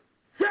to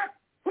just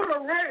put a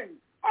ring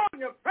on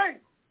your finger.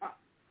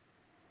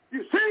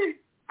 You see,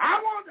 I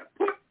want to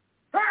put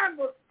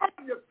sandals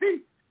on your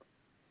feet.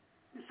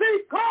 You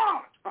see,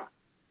 God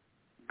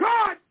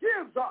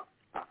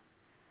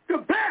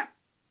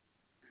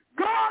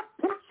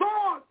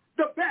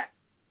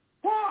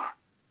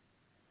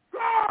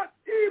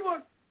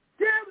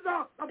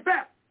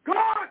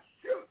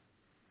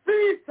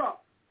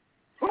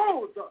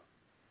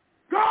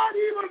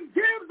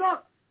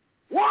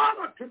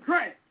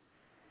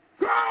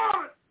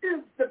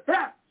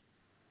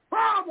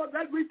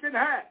that we can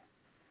have.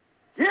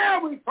 Here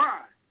we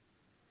find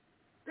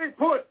they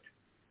put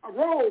a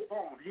robe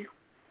on him,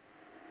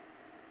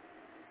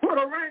 put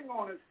a ring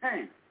on his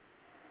hand.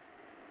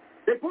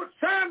 They put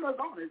sandals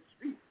on his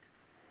feet.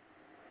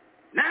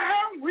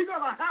 Now we're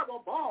going to have a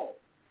ball.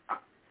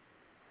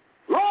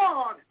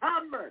 Lord,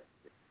 have mercy.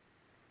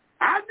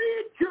 I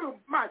need you,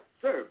 my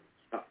servants.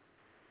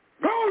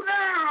 Go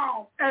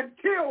down and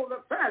kill the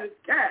fattest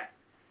calf.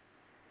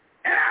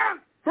 And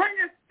bring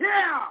it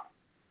here.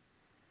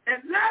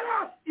 And let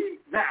us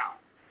eat now.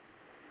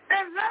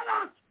 And let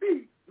us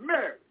be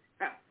merry.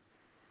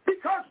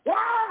 Because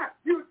why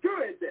you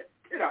doing this?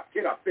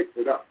 Get up, fix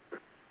it up.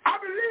 I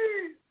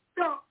believe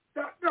the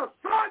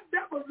son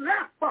that was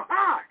left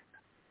behind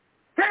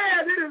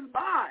said it is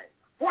mine.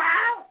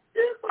 Why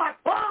is my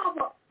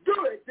father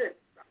doing this?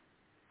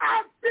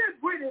 I've been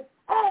with him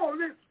all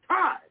this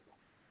time.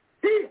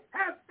 He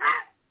has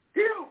not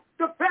killed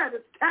the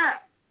fattest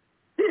calf.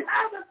 He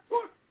hasn't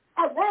put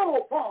a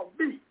robe on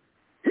me.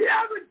 He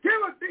hasn't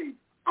given me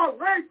a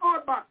ring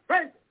on my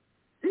finger.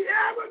 He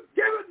hasn't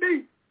given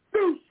me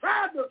new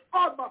sandals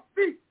on my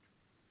feet.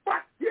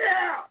 But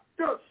yeah,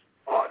 the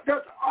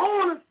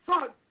oldest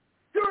son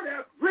should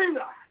have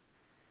realized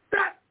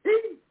that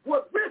he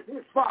was with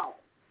his father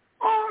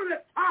all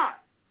the time.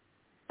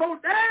 So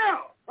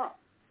now,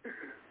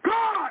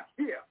 God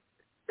here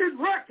is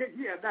working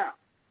here now.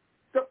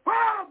 The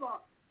father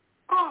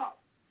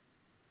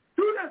to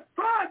the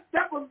son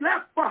that was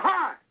left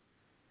behind.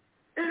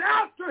 And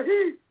after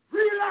he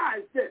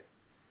realized it,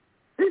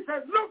 he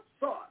said, look,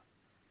 son,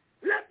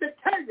 let me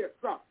tell you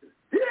something.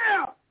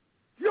 Here,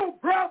 your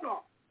brother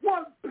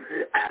was,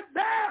 and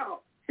now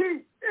he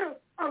is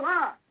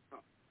alive.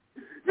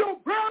 Your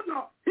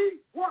brother, he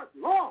was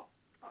lost,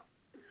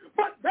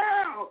 but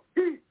now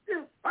he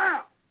is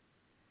found.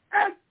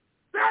 And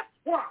that's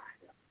why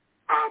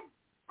I'm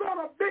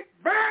going to make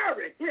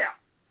merry here.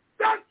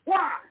 That's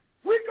why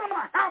we're going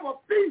to have a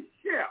feast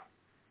here,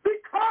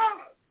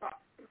 because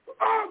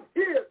of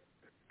his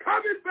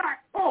coming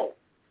back home.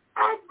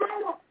 I'm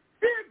going to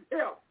give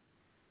him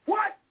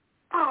what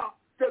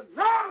the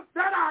love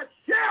that I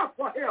share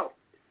for him.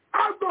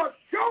 I'm going to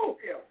show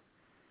him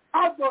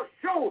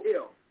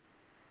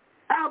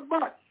how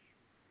much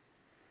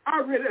I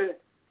really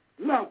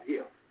love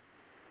him.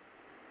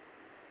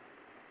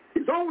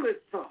 His oldest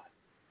son,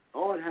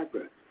 Lord have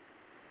mercy,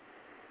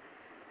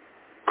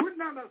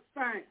 couldn't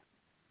understand.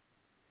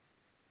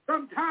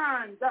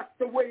 Sometimes that's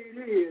the way it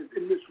is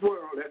in this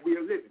world that we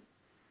are living.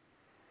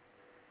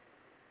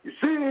 You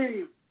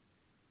see,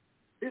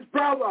 his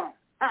brother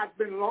had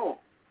been lost.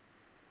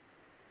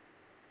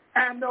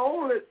 And the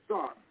oldest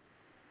son,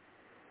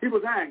 he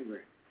was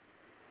angry.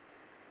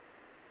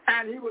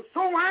 And he was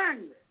so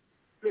angry.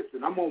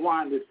 Listen, I'm going to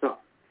wind this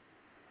up.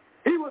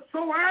 He was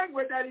so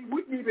angry that he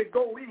wouldn't even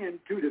go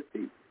into the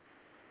feast.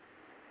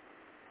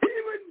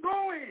 He wouldn't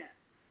go in.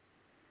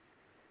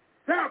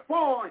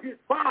 Therefore, his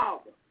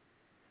father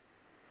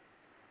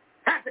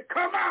had to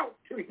come out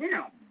to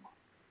him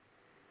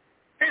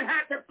and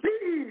had to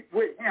plead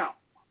with him.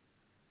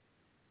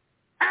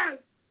 And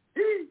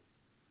he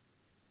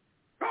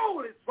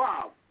told his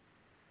father,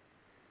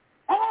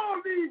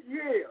 all these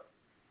years,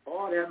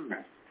 Lord have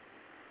mercy,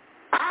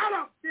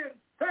 I've been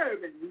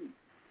serving you.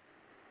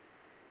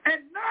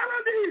 And none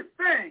of these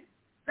things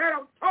that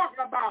I'm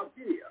talking about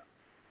here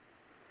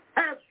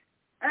has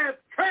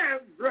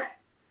transgressed.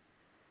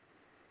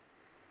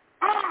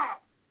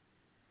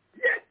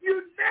 Yet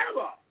you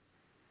never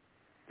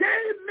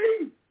gave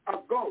me a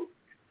goat.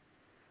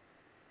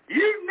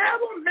 You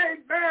never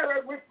made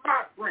merry with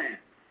my friends.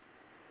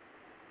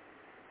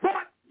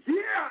 But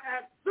here,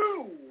 as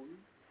soon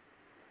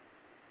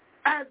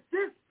as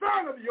this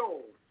son of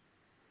yours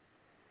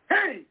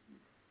came,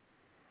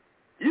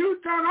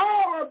 you've done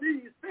all of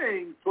these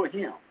things for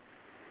him.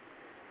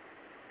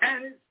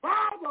 And his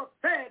father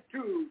said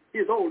to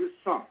his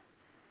oldest son,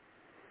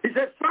 he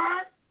said,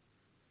 son,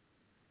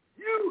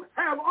 you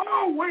have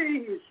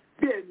always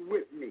been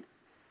with me.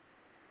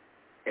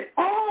 And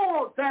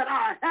all that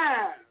I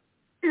have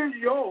is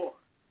yours.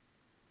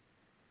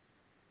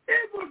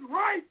 It was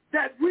right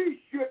that we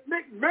should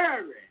make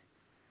merry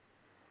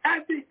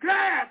and be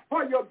glad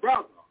for your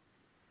brother,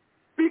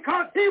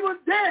 because he was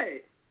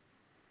dead,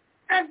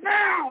 and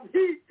now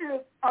he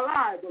is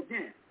alive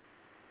again.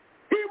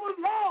 He was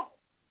lost,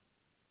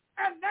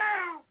 and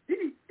now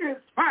he is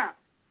found.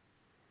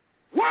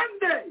 One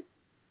day,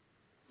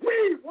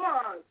 we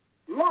was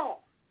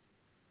lost,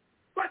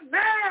 but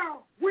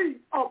now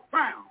we are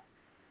found.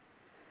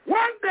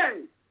 One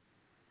day,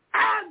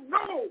 I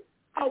know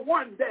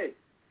one day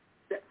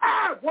that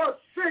I was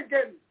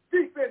sinking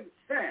deep in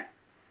sin,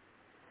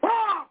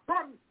 far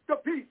from the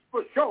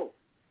peaceful shore,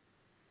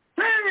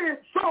 sin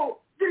so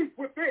deep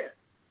within,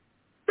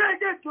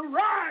 begging to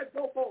rise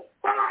no more.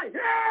 But I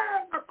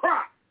hear the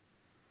cry,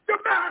 the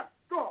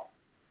master,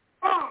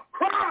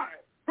 cry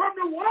from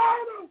the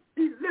water.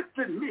 He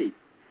lifted me.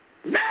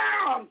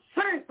 Now I'm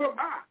safe from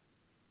I.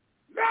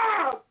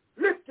 Love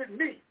lifted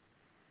me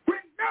when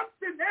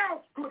nothing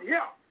else could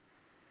help.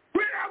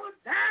 When I was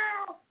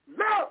down,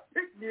 love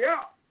picked me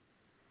up.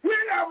 When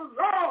I was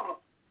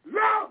lost,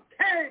 love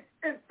came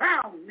and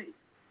found me.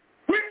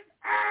 When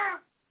I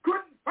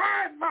couldn't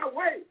find my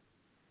way,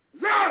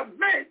 love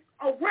made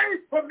a way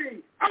for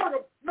me out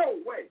of no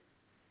way.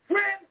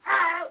 When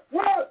I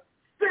was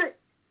sick,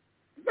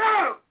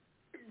 love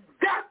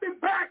got me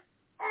back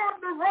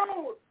on the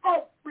road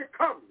of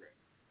recovery.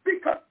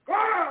 Because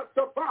God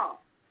the Father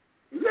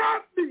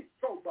loved me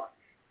so much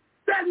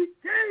that he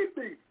gave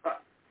me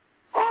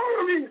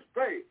all of these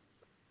things.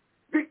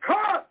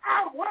 Because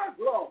I was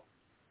lost,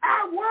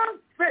 I was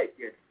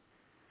taken.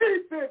 He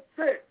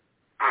said,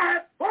 I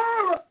had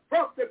fallen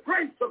from the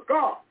grace of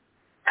God,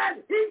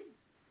 and he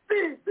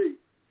saved me.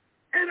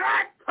 And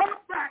I come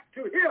back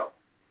to him,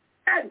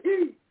 and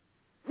he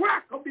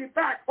welcomed me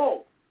back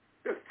home.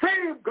 The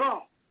same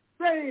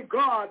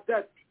God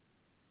that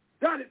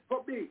done it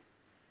for me,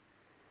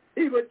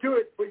 he would do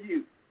it for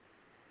you.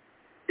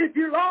 If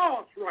you're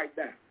lost right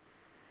now,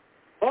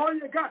 all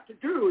you got to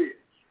do is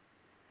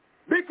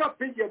make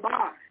up in your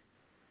mind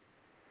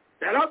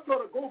that I'm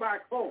going to go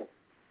back home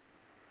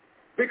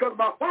because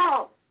my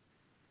Father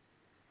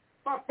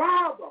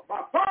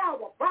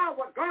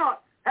God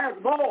has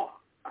more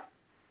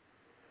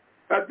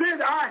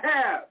than I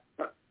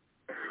have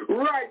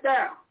right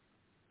now.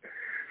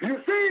 You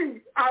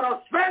see, I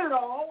done spent it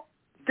all,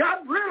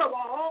 got rid of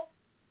all,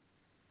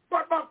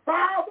 but my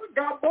Father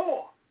got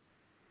more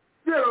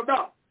than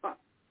enough.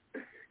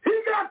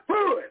 He got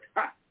food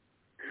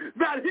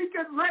that he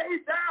can lay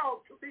down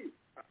to me.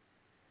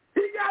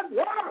 He got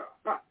water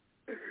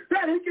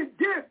that he can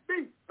give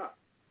me.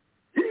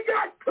 He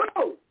got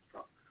clothes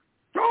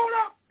thrown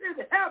up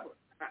in heaven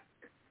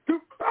to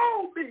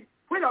clothe me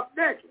when I'm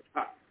naked.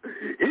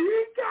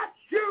 He got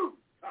shoes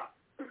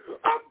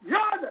up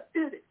yonder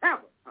in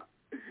heaven.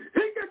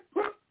 He can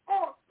put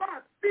on my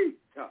feet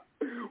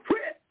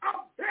when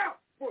I'm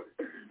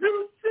barefooted.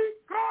 You see,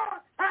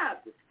 God has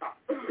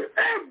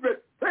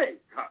everything.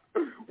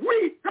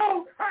 We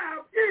don't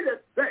have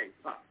anything.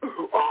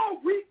 All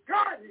we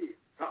got is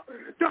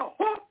the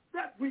hope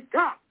that we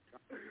got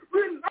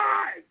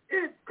relies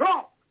in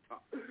God.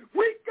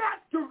 We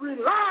got to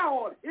rely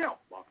on him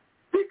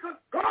because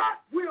God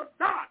will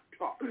not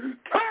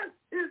turn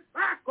his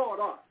back on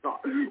us.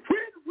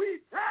 When we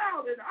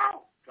down and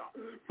out,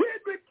 when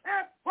we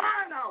can't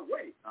find our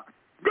way,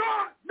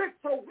 God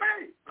makes a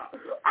way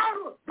out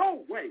of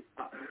no way.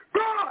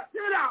 God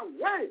in our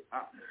way.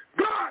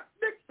 God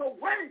makes a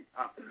way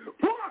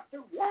for us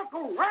to walk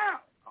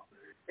around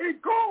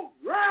and go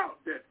round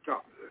it.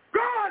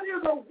 God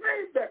is a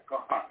way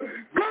maker.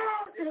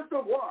 God is the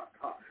one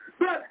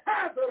that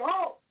has it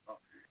all.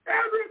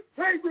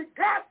 Everything we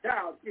got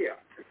down here,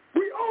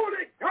 we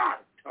only got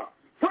it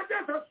for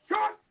just a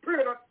short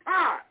period of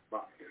time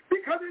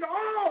because it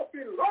all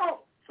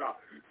belongs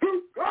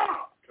to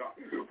God.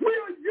 We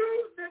are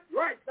using it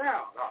right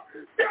now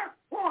just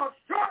for a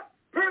short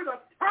period of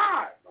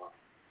time.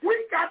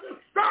 We got to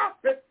stop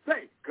and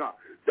think.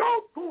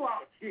 Don't go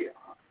out here.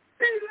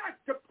 Be like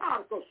the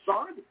prodigal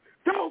son.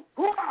 Don't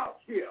go out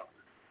here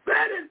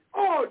spending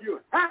all you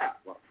have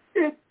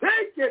in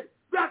thinking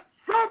that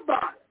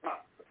somebody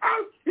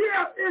out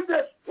here in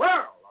this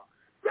world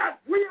that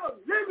we are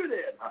living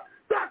in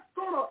that's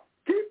going to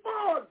keep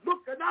on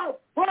looking out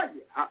for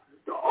you.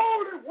 The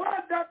only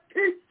one that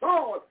keeps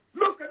on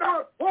looking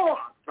out for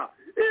us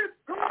is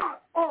God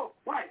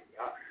Almighty.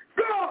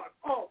 God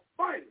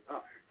Almighty.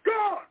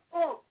 God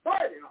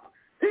Almighty.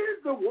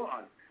 He's the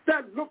one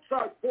that looks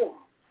out for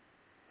us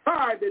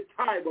time and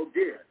time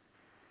again.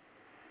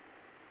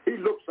 He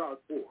looks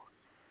out for us.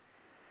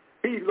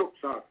 He looks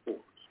out for us.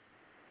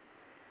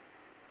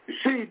 You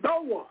see,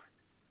 no one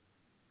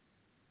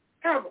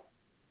ever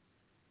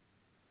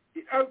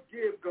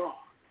outgive God.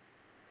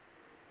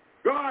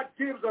 God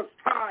gives us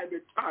time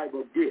and time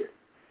again.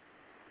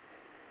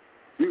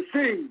 You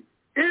see,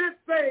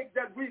 anything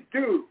that we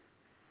do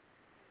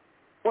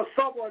for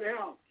someone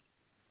else,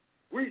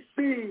 we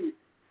see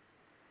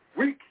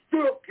we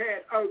still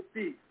can't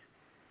outbeat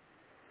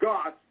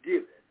God's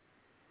giving.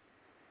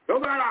 No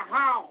matter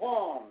how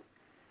hard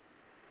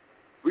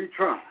we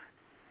try.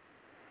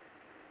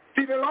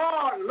 See, the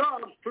Lord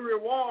loves to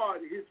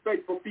reward his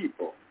faithful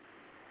people,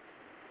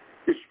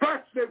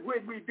 especially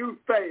when we do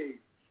things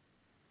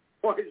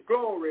for his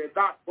glory and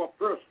not for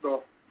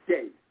personal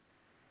gain.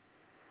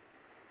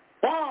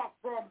 Far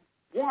from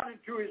wanting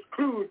to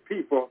exclude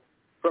people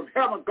from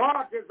heaven,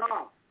 God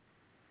desires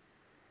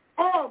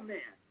all men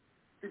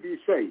to be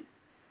saved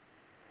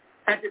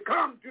and to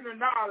come to the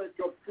knowledge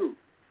of truth.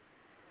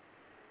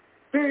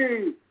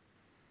 See,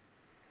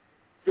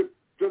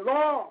 the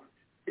Lord,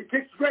 he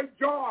takes great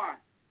joy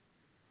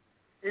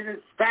in his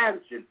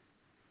expansion,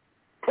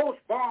 close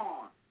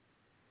bond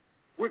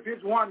with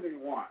his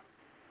wandering one.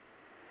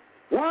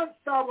 Once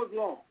I was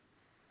lost,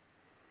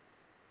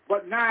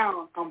 but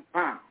now I'm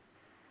found.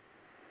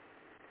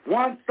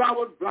 Once I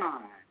was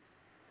blind,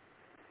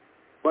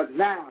 but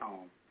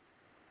now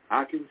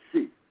I can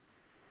see.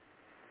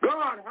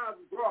 God has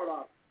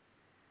brought us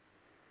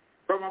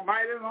from a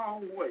mighty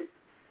long way.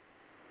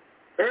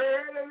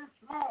 Early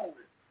this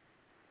morning,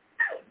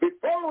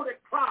 before before the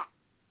clock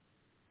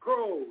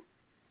crowed,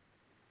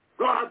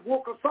 God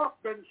woke us up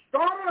and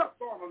started us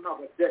on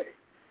another day.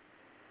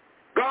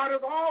 God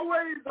is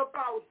always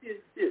about his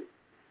business.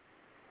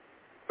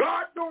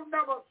 God don't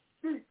never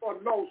sleep or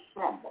no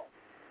slumber.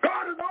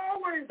 God is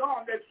always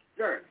on this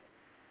journey.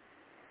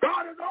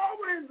 God is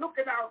always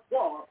looking out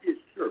for his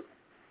children.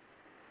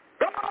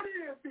 God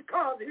is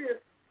because he is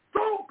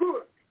so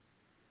good.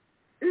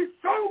 He's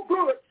so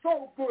good,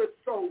 so good,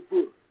 so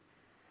good.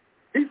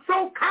 He's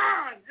so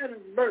kind, and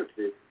his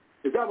mercy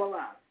is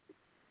everlasting.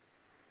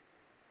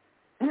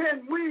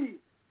 When we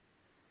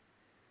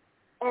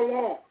are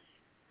lost,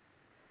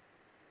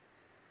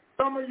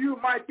 some of you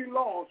might be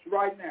lost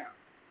right now,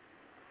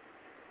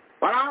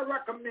 but I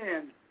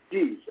recommend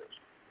Jesus.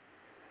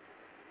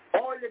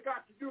 All you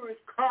got to do is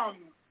come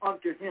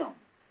unto him.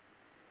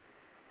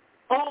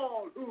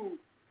 All who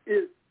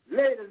is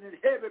laden and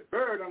heavy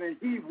burden, and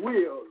he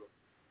will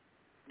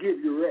give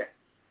you rest.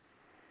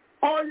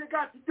 All you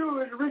got to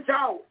do is reach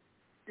out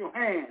your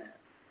hand,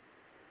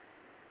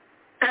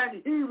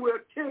 and he will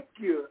take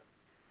you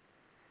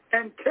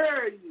and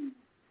carry you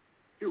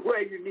to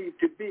where you need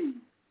to be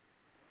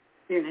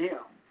in him.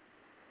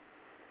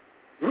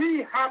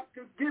 We have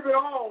to give it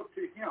all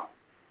to him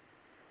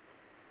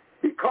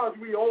because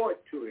we owe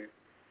it to him.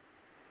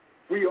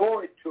 We owe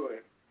it to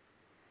him.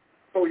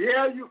 So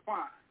here you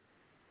find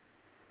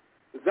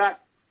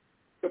that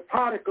the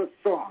prodigal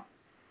son,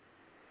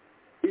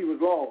 he was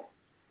lost.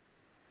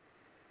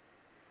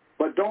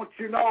 But don't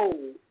you know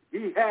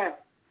he had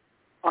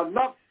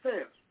enough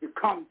sense to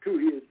come to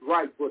his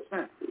rightful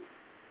senses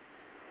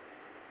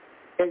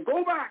and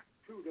go back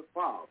to the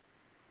Father.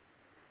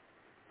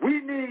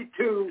 We need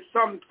to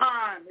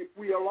sometime, if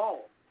we are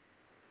lost,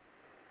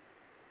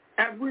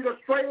 and we're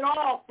strayed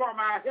off from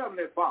our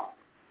Heavenly Father,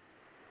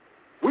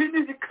 we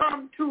need to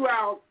come to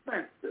our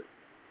senses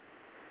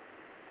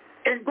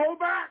and go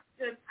back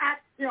and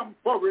ask him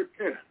for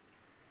repentance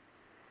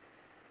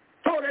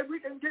so that we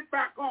can get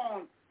back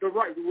on the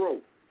right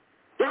road.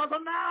 There's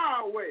a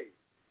narrow way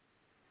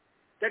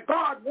that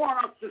God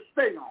wants us to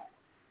stay on,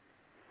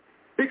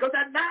 because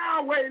that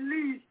narrow way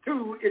leads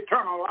to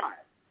eternal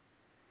life.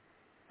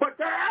 But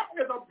there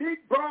is a big,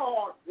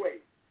 broad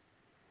way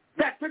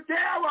that the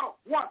devil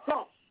wants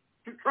us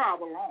to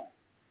travel on.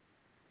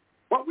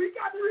 But we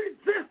got to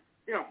resist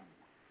him.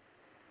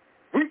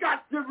 We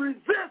got to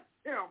resist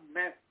him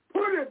and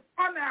put him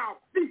on our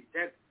feet,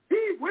 and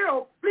he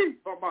will flee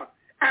from us,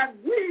 and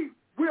we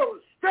will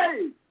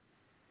stay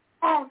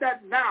on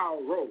that narrow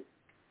road.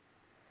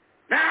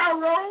 Narrow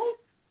road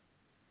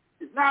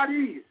is not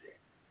easy.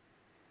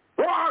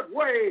 Broad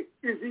way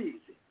is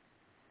easy.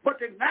 But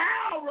the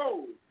narrow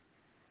road,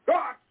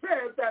 God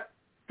says that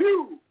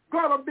you're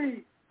going to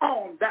be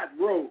on that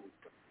road.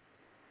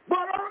 But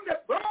on the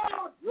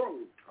broad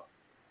road,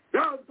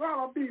 there's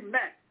going to be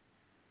men.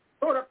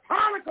 So the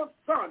prodigal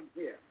son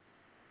here,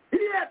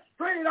 he had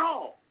strayed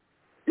off.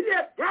 He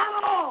had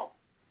got off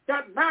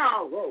that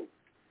narrow road.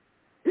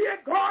 He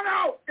had gone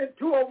out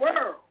into a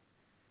world,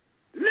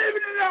 living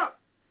it up,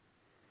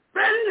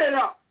 spending it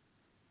up,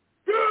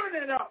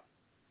 doing it up,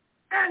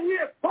 and he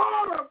had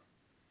fallen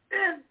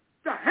in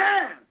the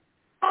hands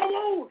of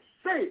old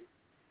Satan.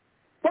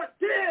 But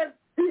then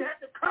he had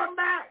to come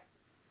back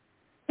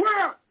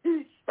where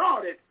he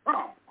started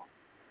from.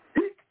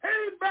 He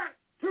came back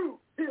to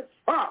his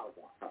Father.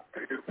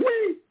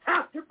 We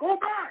have to go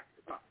back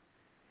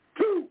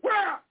to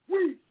where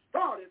we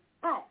started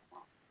from.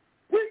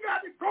 We got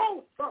to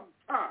go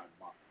sometime.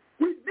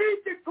 We need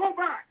to go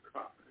back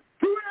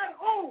to that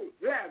old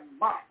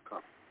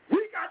landmark.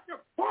 We got to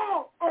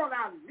fall on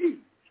our knees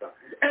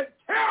and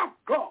tell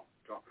God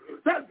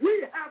that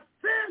we have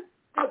sinned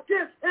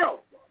against him,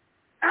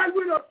 and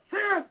we have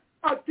sinned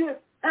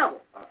against heaven,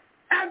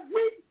 and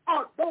we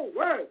are no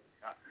worthy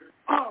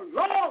our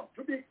Lord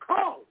to be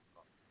called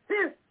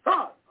his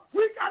son.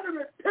 We got to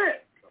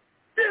repent.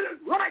 Get it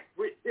right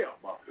with him.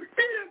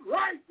 Get it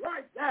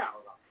right now.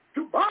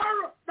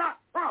 Tomorrow not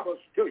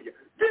promised to you.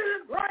 Get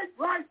it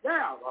right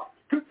now.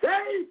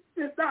 Today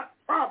is not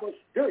promised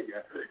to you.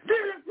 Get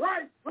it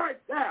right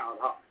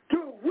now.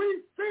 Till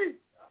we see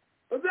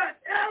that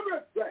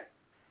everything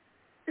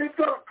is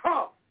going to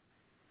come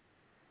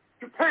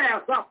to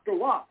pass after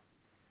one.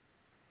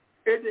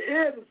 And the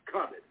end is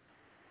coming.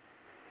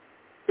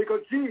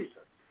 Because Jesus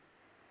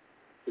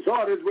is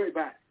on his way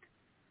back.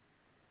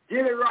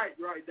 Get it right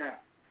now.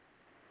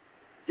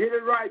 Get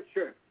it right,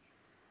 church.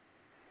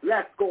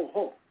 Let's go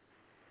home.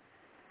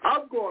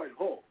 I'm going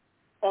home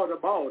on the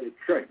morning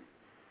train.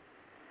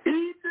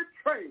 Even the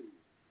train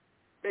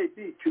may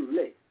be too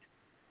late.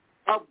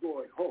 I'm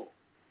going home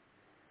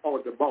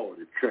on the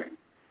morning train.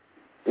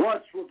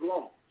 Once was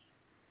lost,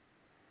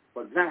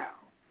 but now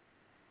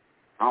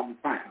I'm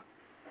found.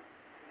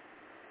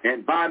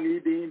 And by me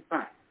being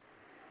found,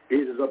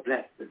 it is a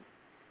blessing.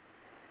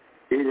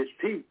 It is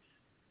peace.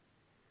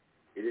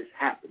 It is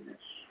happiness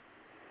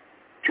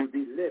to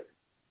be living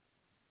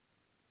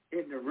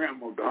in the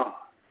realm of God,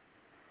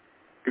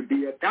 to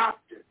be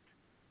adopted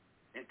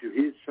into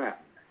his family.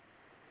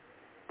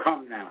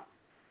 Come now.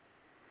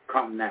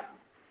 Come now.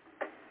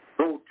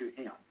 go to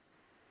him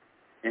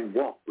and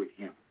walk with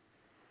him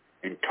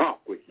and talk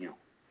with him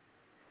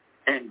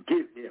and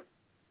give him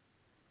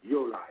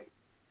your life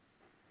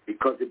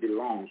because it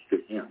belongs to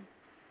him.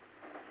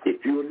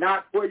 If you're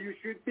not where you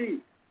should be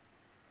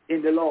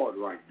in the Lord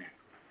right now,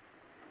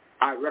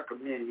 I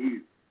recommend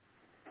you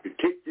to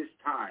take this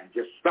time.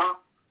 Just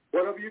stop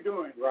whatever you're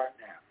doing right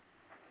now.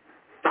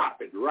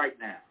 Stop it right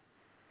now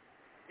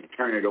and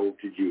turn it over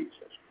to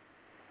Jesus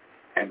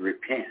and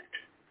repent.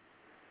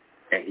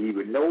 And he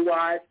will no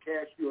wise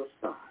cast you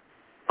aside.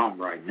 Come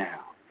right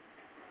now,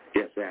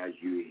 just as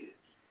you is.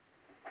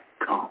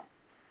 Come,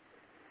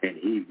 and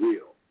he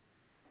will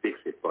fix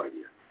it for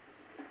you.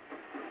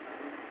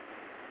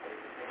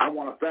 I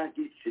want to thank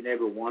each and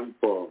every one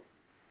for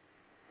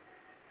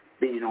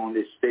being on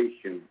this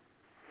station,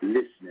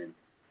 listening.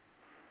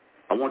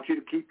 I want you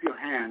to keep your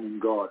hand in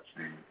God's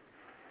hand,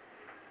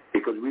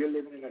 because we are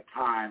living in a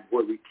time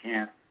where we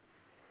can't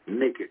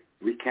make it.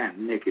 We can't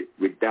make it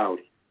without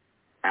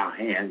our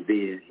hands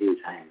being in his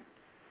hands.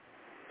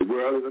 The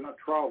world is in a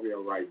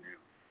travail right now.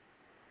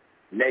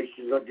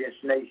 Nations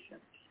against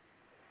nations.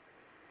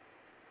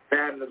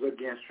 Families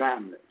against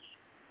families.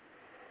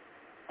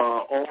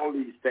 All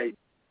these things.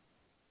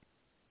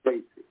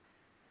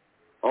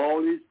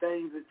 All these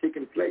things are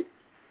taking place.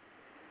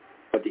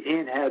 But the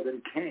end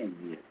hasn't came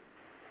yet.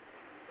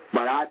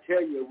 But I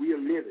tell you, we are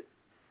living.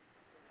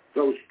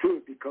 So it's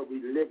true because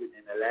we live it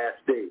in the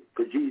last day.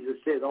 Because Jesus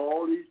said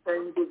all these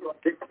things are going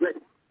to take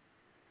place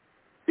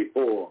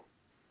before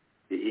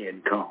the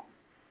end comes.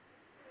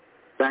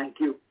 Thank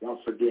you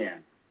once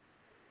again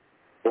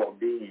for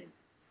being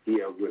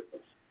here with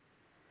us.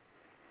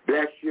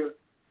 Bless you,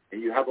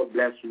 and you have a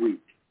blessed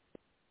week.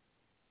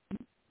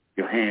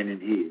 Your hand in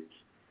his.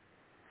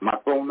 My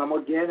phone number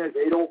again is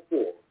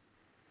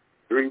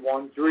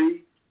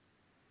 804-313-5877.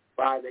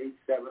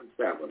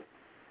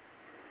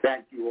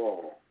 Thank you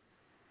all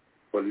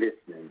for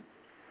listening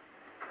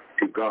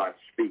to God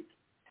speak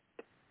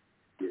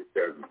his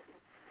servant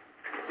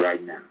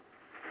right now.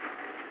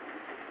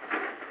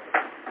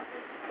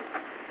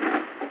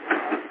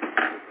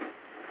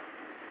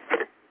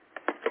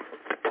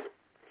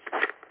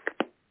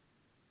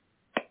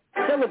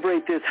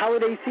 Celebrate this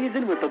holiday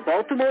season with the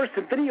Baltimore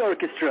Symphony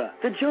Orchestra.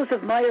 The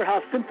Joseph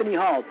Meyerhoff Symphony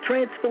Hall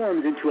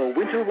transforms into a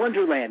winter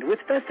wonderland with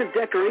festive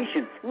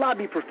decorations,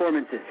 lobby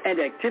performances, and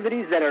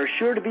activities that are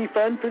sure to be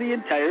fun for the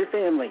entire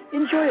family.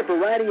 Enjoy a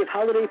variety of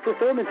holiday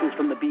performances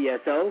from the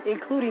BSO,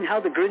 including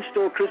How the Grinch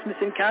Stole Christmas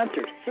in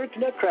Concert, Cirque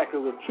Nutcracker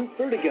with Troop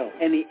Vertigo,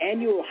 and the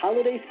annual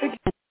Holiday Spectacular.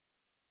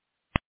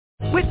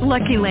 With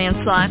Lucky Land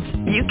Slots,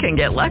 you can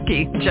get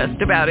lucky just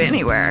about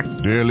anywhere.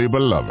 Dearly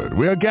beloved,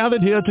 we are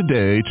gathered here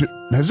today to...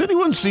 Has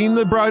anyone seen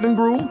the bride and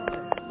groom?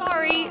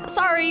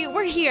 Sorry,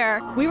 we're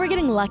here. We were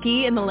getting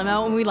lucky in the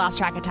limo and we lost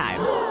track of time.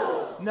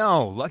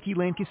 No, Lucky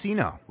Land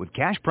Casino, with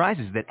cash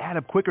prizes that add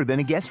up quicker than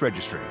a guest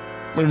registry.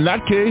 In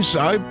that case,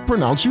 I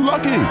pronounce you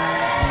lucky.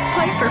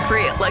 Play for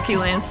free at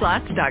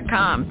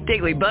LuckyLandSlots.com.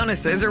 Daily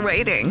bonuses are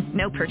waiting.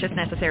 No purchase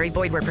necessary.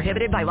 Void where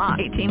prohibited by law.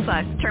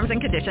 18+. Terms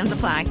and conditions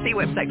apply. See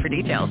website for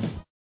details.